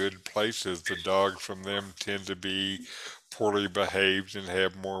not good places. The dogs from them tend to be poorly behaved and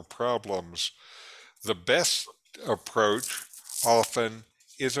have more problems. The best approach often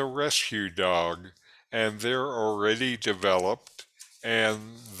is a rescue dog, and they're already developed, and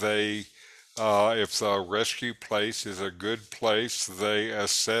they, if the rescue place is a good place, they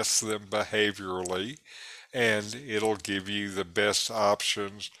assess them behaviorally, and it'll give you the best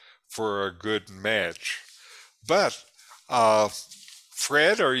options for a good match. But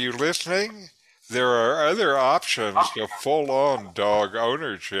Fred, are you listening? There are other options to full-on dog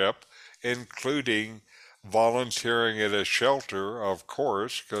ownership, including volunteering at a shelter, of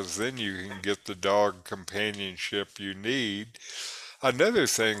course, because then you can get the dog companionship you need. Another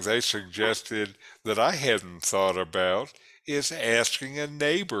thing they suggested that I hadn't thought about is asking a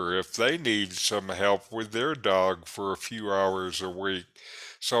neighbor if they need some help with their dog for a few hours a week.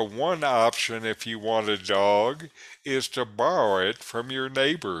 So one option if you want a dog is to borrow it from your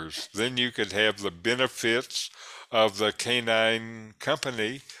neighbors. Then you could have the benefits of the canine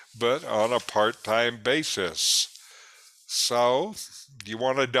company, but on a part-time basis. So, do you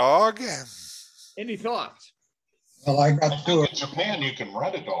want a dog? Any thoughts? Well, I I got think two. in Japan you can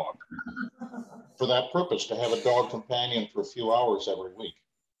rent a dog for that purpose, to have a dog companion for a few hours every week.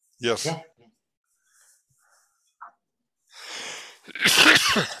 Yes. Yeah.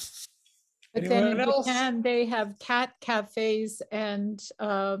 But then in Anyone else? Japan, they have cat cafes and,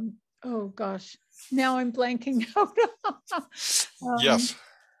 oh gosh, now I'm blanking out. Yes.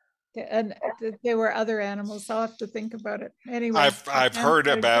 And there were other animals. I'll have to think about it. Anyway. I've heard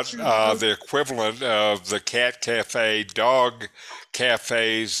about the equivalent of the cat cafe, dog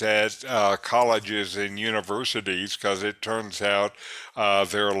cafes at colleges and universities, because it turns out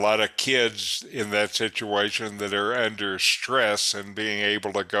there are a lot of kids in that situation that are under stress, and being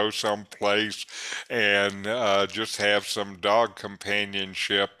able to go someplace and just have some dog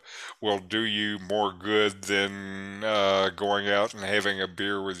companionship will do you more good than going out and having a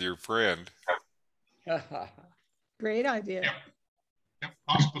beer with your friend. Great idea. Yep. Yep.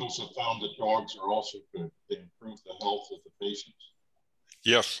 Hospitals have found that dogs are also good. They improve the health of the patients.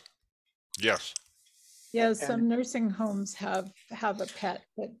 Yes. Yes. Yeah, some nursing homes have a pet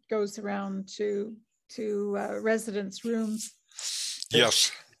that goes around to residents' rooms.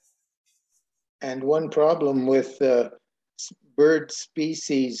 Yes. And one problem with bird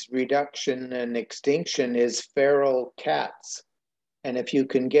species reduction and extinction is feral cats. And if you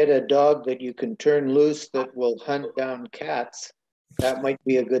can get a dog that you can turn loose that will hunt down cats, that might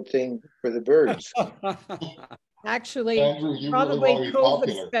be a good thing for the birds. Actually, Andrew, you probably really want to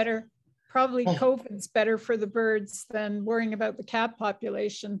be COVID's popular. better. Probably COVID's better for the birds than worrying about the cat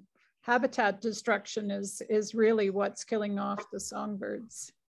population. Habitat destruction is really what's killing off the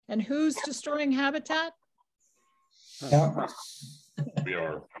songbirds. And who's destroying habitat? Yeah. We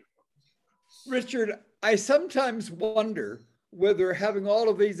are. Richard, I sometimes wonder whether having all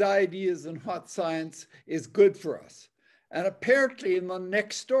of these ideas in hot science is good for us. And apparently in the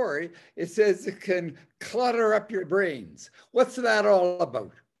next story, it says it can clutter up your brains. What's that all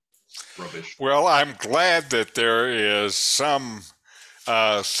about? Rubbish. Well, I'm glad that there is some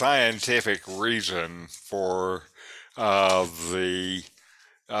scientific reason for the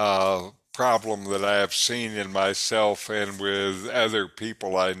problem that I have seen in myself and with other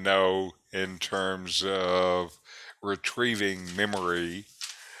people I know in terms of retrieving memory.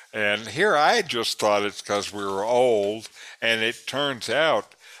 And here I just thought it's because we were old, and it turns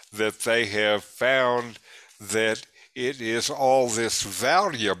out that they have found that it is all this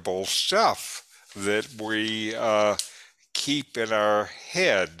valuable stuff that we keep in our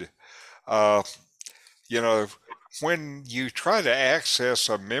head. You know, when you try to access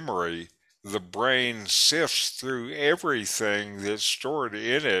a memory, the brain sifts through everything that's stored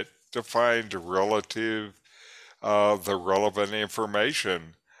in it to find the relevant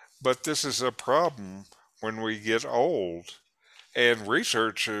information. But this is a problem when we get old. And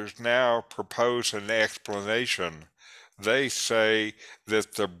researchers now propose an explanation. They say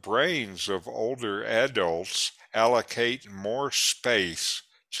that the brains of older adults allocate more space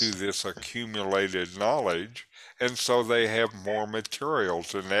to this accumulated knowledge, and so they have more material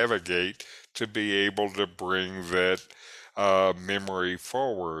to navigate to be able to bring that memory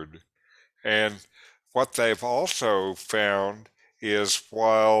forward. And what they've also found is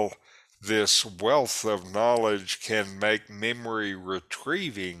while this wealth of knowledge can make memory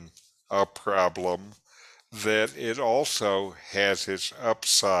retrieving a problem, that it also has its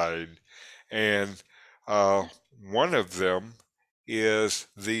upside. And one of them is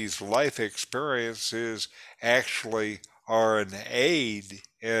these life experiences actually are an aid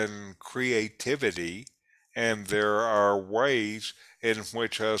in creativity, and there are ways in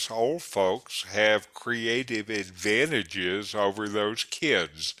which us old folks have creative advantages over those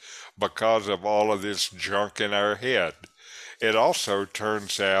kids because of all of this junk in our head. It also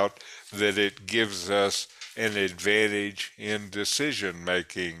turns out that it gives us an advantage in decision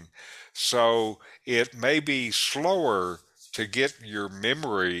making. So it may be slower to get your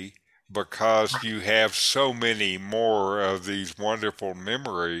memory because you have so many more of these wonderful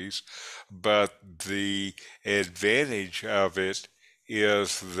memories, but the advantage of it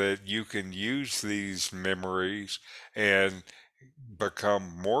is that you can use these memories and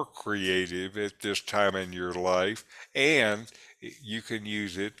become more creative at this time in your life, and you can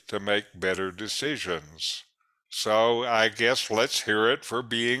use it to make better decisions. So I guess let's hear it for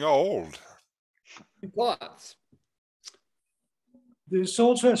being old. Thoughts? There's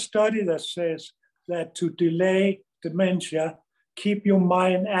also a study that says that to delay dementia, keep your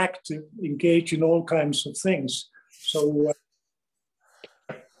mind active, engage in all kinds of things. So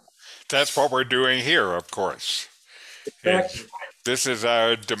that's what we're doing here, of course. This is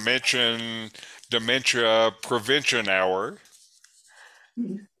our dementia prevention hour.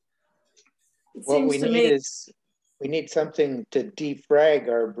 What we need is we need something to defrag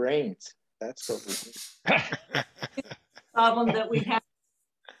our brains. That's what we need. Problem that we have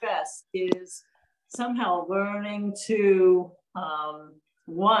to address is somehow learning to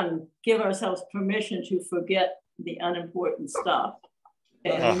one, give ourselves permission to forget the unimportant stuff,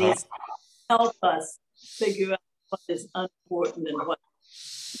 and it needs to help us figure out what is unimportant and what.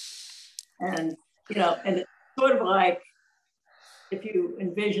 And and it's sort of like if you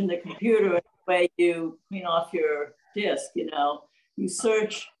envision the computer the way you clean off your disk, you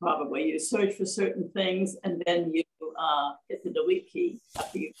search for certain things and then you hit the delete key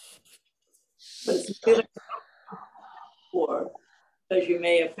after you. But it's really for because you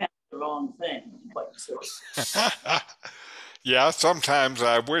may have found the wrong thing. What you search. Yeah, sometimes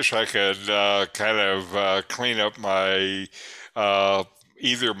I wish I could kind of clean up my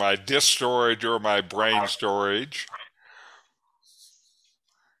either my disk storage or my brain storage.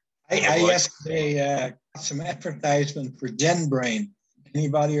 I yesterday got some advertisement for GenBrain.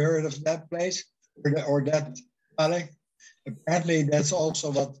 Anybody heard of that place or that product? Apparently, that's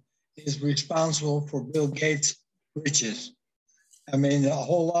also what is responsible for Bill Gates' riches. I mean, a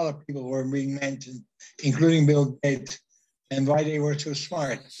whole lot of people were being mentioned, including Bill Gates, and why they were so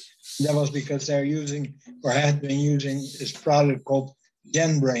smart. That was because they're using or had been using this product called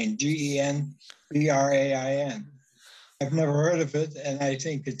GenBrain, GenBrain. I've never heard of it, and I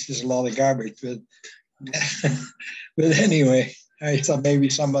think it's just a lot of garbage. But anyway, I thought maybe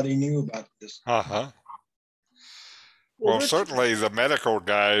somebody knew about this. Well, certainly the medical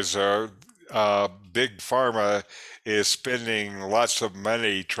guys are, Big Pharma is spending lots of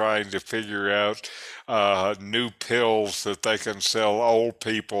money trying to figure out new pills that they can sell old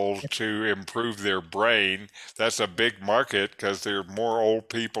people to improve their brain. That's a big market because there are more old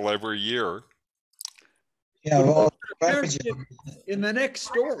people every year. Yeah, well, in the next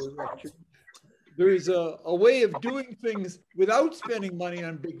story, Richard, there's a way of doing things without spending money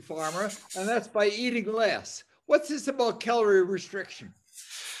on Big Pharma, and that's by eating less. What's this about calorie restriction?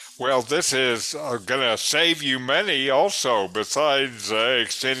 Well, this is going to save you money also, besides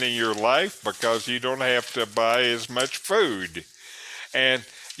extending your life, because you don't have to buy as much food. And,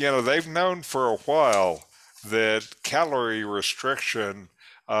 they've known for a while that calorie restriction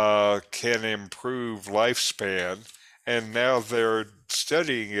can improve lifespan, and now they're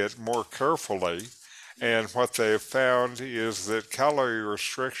studying it more carefully. And what they have found is that calorie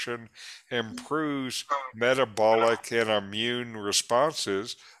restriction improves metabolic and immune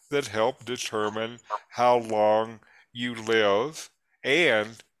responses that help determine how long you live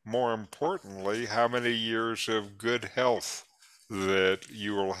and, more importantly, how many years of good health that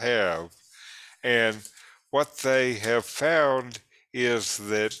you will have. And what they have found is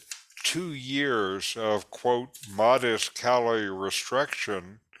that 2 years of, quote, modest calorie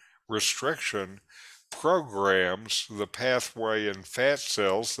restriction programs the pathway in fat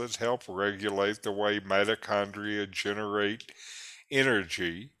cells that help regulate the way mitochondria generate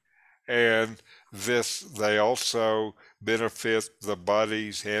energy. And they also benefit the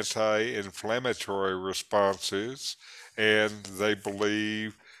body's anti-inflammatory responses, and they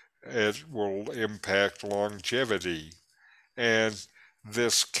believe it will impact longevity. And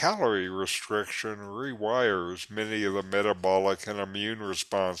this calorie restriction rewires many of the metabolic and immune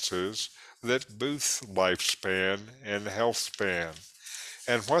responses that boost lifespan and health span.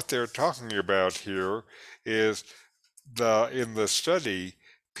 And what they're talking about here is in the study,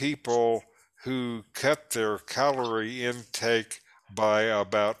 people who cut their calorie intake by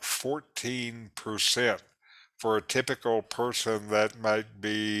about 14%. For a typical person, that might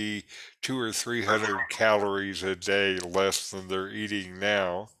be 200 or 300 calories a day less than they're eating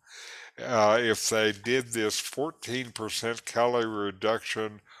now. If they did this 14% calorie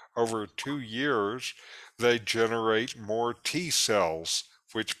reduction over 2 years, they generate more T cells,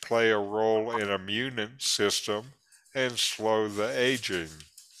 which play a role in immune system and slow the aging.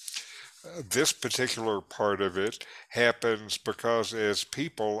 This particular part of it happens because as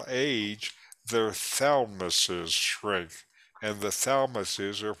people age, their thymuses shrink. and the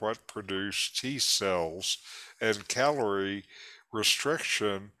thymuses are what produce T cells, and calorie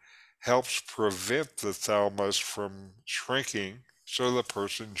restriction helps prevent the thymus from shrinking so the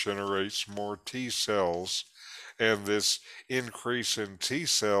person generates more T cells. And this increase in T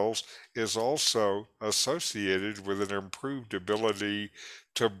cells is also associated with an improved ability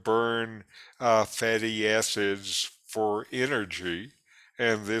to burn fatty acids for energy.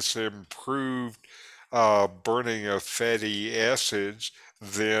 And this improved burning of fatty acids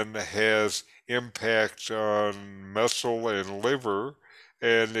then has impact on muscle and liver,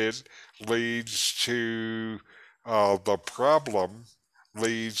 and it leads to the problem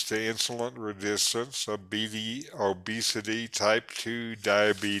leads to insulin resistance, obesity, type 2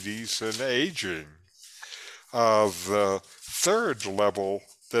 diabetes, and aging. The third level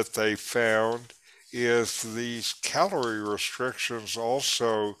that they found is these calorie restrictions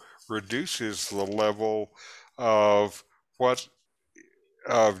also reduces the level of what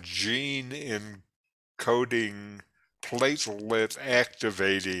of gene encoding platelet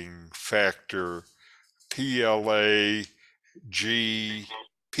activating factor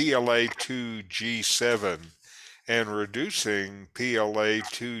PLA2G7, and reducing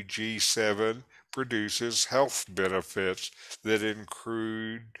PLA2G7 produces health benefits that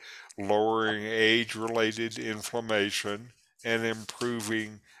include lowering age-related inflammation and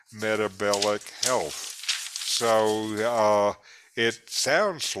improving metabolic health. So it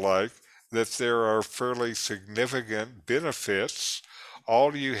sounds like that there are fairly significant benefits.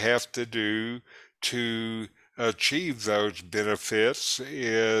 All you have to do to achieve those benefits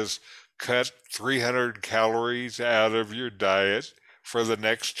is cut 300 calories out of your diet for the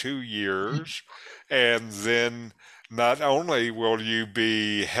next 2 years, and then not only will you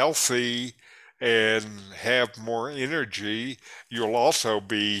be healthy and have more energy, you'll also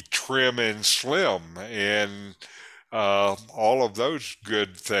be trim and slim and all of those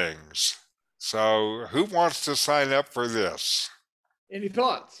good things. So who wants to sign up for this? Any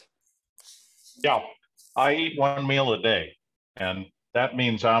thoughts? Yeah, I eat one meal a day, and that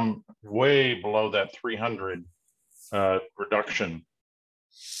means I'm way below that 300 reduction.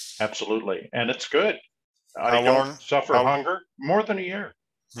 Absolutely. And it's good. I don't suffer hunger more than a year.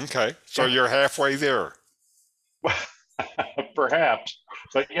 Okay. So you're halfway there. Perhaps.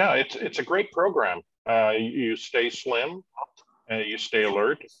 But yeah, it's a great program. You stay slim, you stay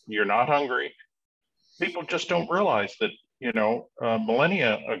alert, you're not hungry. People just don't realize that,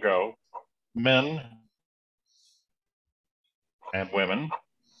 millennia ago, men and women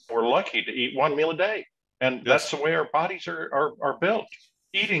were lucky to eat one meal a day. And that's the way our bodies are built.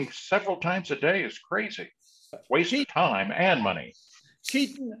 Eating several times a day is crazy. Waste of time and money.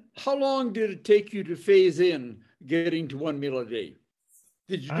 Keaton, how long did it take you to phase in getting to one meal a day?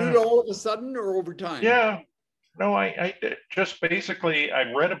 Did you do it all of a sudden or over time? Yeah, no, I just basically,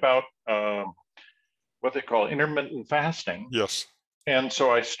 I read about what they call intermittent fasting. Yes. And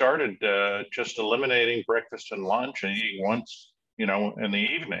so I started just eliminating breakfast and lunch and eating once, in the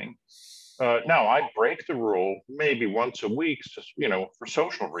evening. Now I break the rule maybe once a week, just, for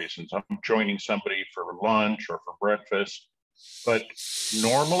social reasons. I'm joining somebody for lunch or for breakfast. But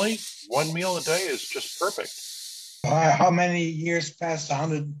normally, one meal a day is just perfect. How many years past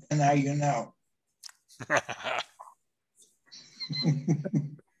 100 and are you now?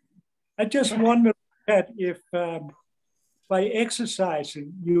 I just wonder if by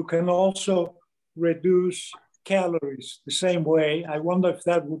exercising, you can also reduce calories the same way. I wonder if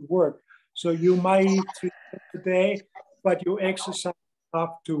that would work. So you might eat 3 times a day, but you exercise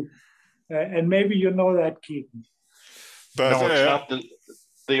up to, and maybe you know that, Keaton. But no, it's not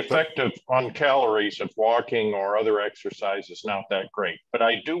the effect on calories of walking or other exercise is not that great. But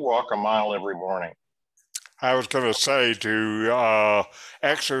I do walk a mile every morning. I was going to say to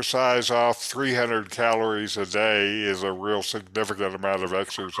exercise off 300 calories a day is a real significant amount of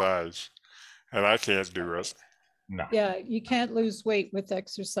exercise, and I can't do it. No. Yeah, you can't lose weight with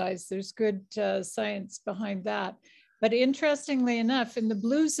exercise. There's good science behind that. But interestingly enough, in the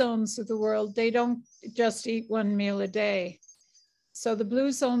blue zones of the world, they don't just eat one meal a day. So the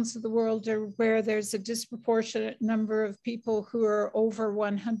blue zones of the world are where there's a disproportionate number of people who are over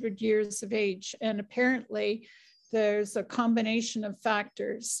 100 years of age. And apparently there's a combination of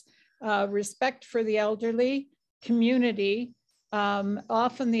factors, respect for the elderly, community.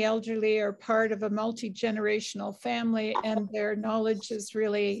 Often the elderly are part of a multi-generational family and their knowledge is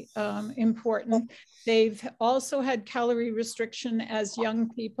really important. They've also had calorie restriction as young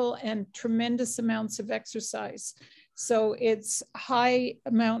people and tremendous amounts of exercise. So it's high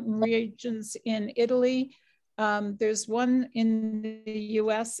mountain regions in Italy, There's one in the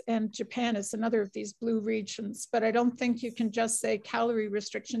US, and Japan is another of these blue regions, but I don't think you can just say calorie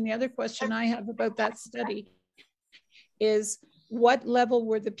restriction. The other question I have about that study is, what level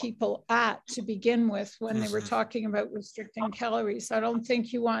were the people at to begin with when they were talking about restricting calories? I don't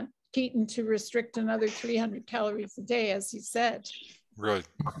think you want Keaton to restrict another 300 calories a day, as he said. Right.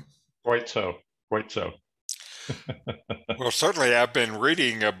 Quite so. Quite so. Well, certainly I've been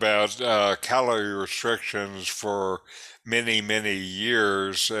reading about calorie restrictions for many, many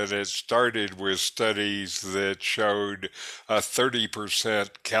years, and it started with studies that showed a 30%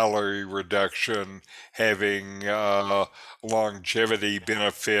 calorie reduction having longevity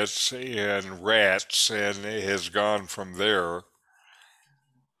benefits in rats, and it has gone from there.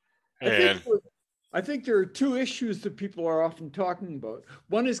 I think there are two issues that people are often talking about.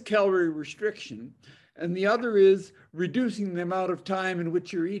 One is calorie restriction, and the other is reducing the amount of time in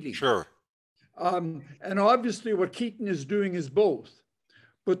which you're eating. Sure. And obviously what Keaton is doing is both.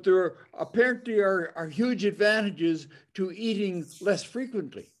 But there apparently are huge advantages to eating less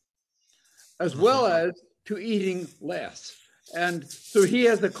frequently, as well as to eating less. And so he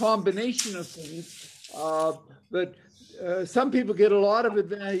has a combination of things, but some people get a lot of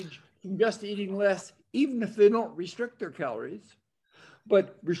advantage from just eating less, even if they don't restrict their calories.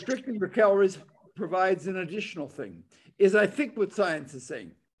 But restricting their calories provides an additional thing, is I think what science is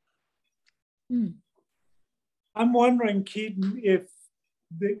saying. I'm wondering, Keaton, if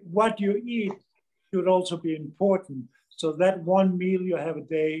what you eat should also be important. So that one meal you have a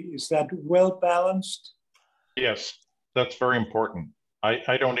day, is that well balanced? Yes, that's very important.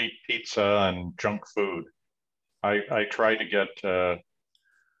 I don't eat pizza and junk food. I try to get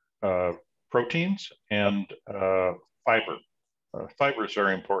proteins and fiber. Fiber is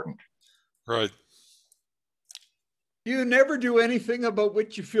very important. Right. You never do anything about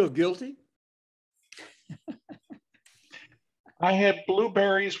which you feel guilty? I had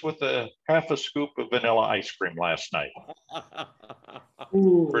blueberries with half a scoop of vanilla ice cream last night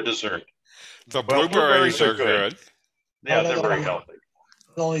for dessert. The blueberries are good. Yeah, they're very healthy.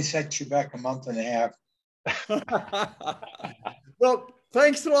 It only sets you back a month and a half. Well,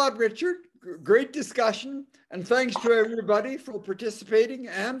 thanks a lot, Richard. Great discussion. And thanks to everybody for participating.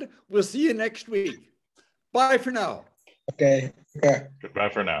 And we'll see you next week. Bye for now. Okay. Okay. Goodbye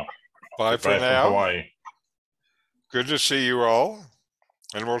for now. Bye Goodbye for now. From Hawaii. Good to see you all.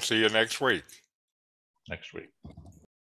 And we'll see you next week. Next week.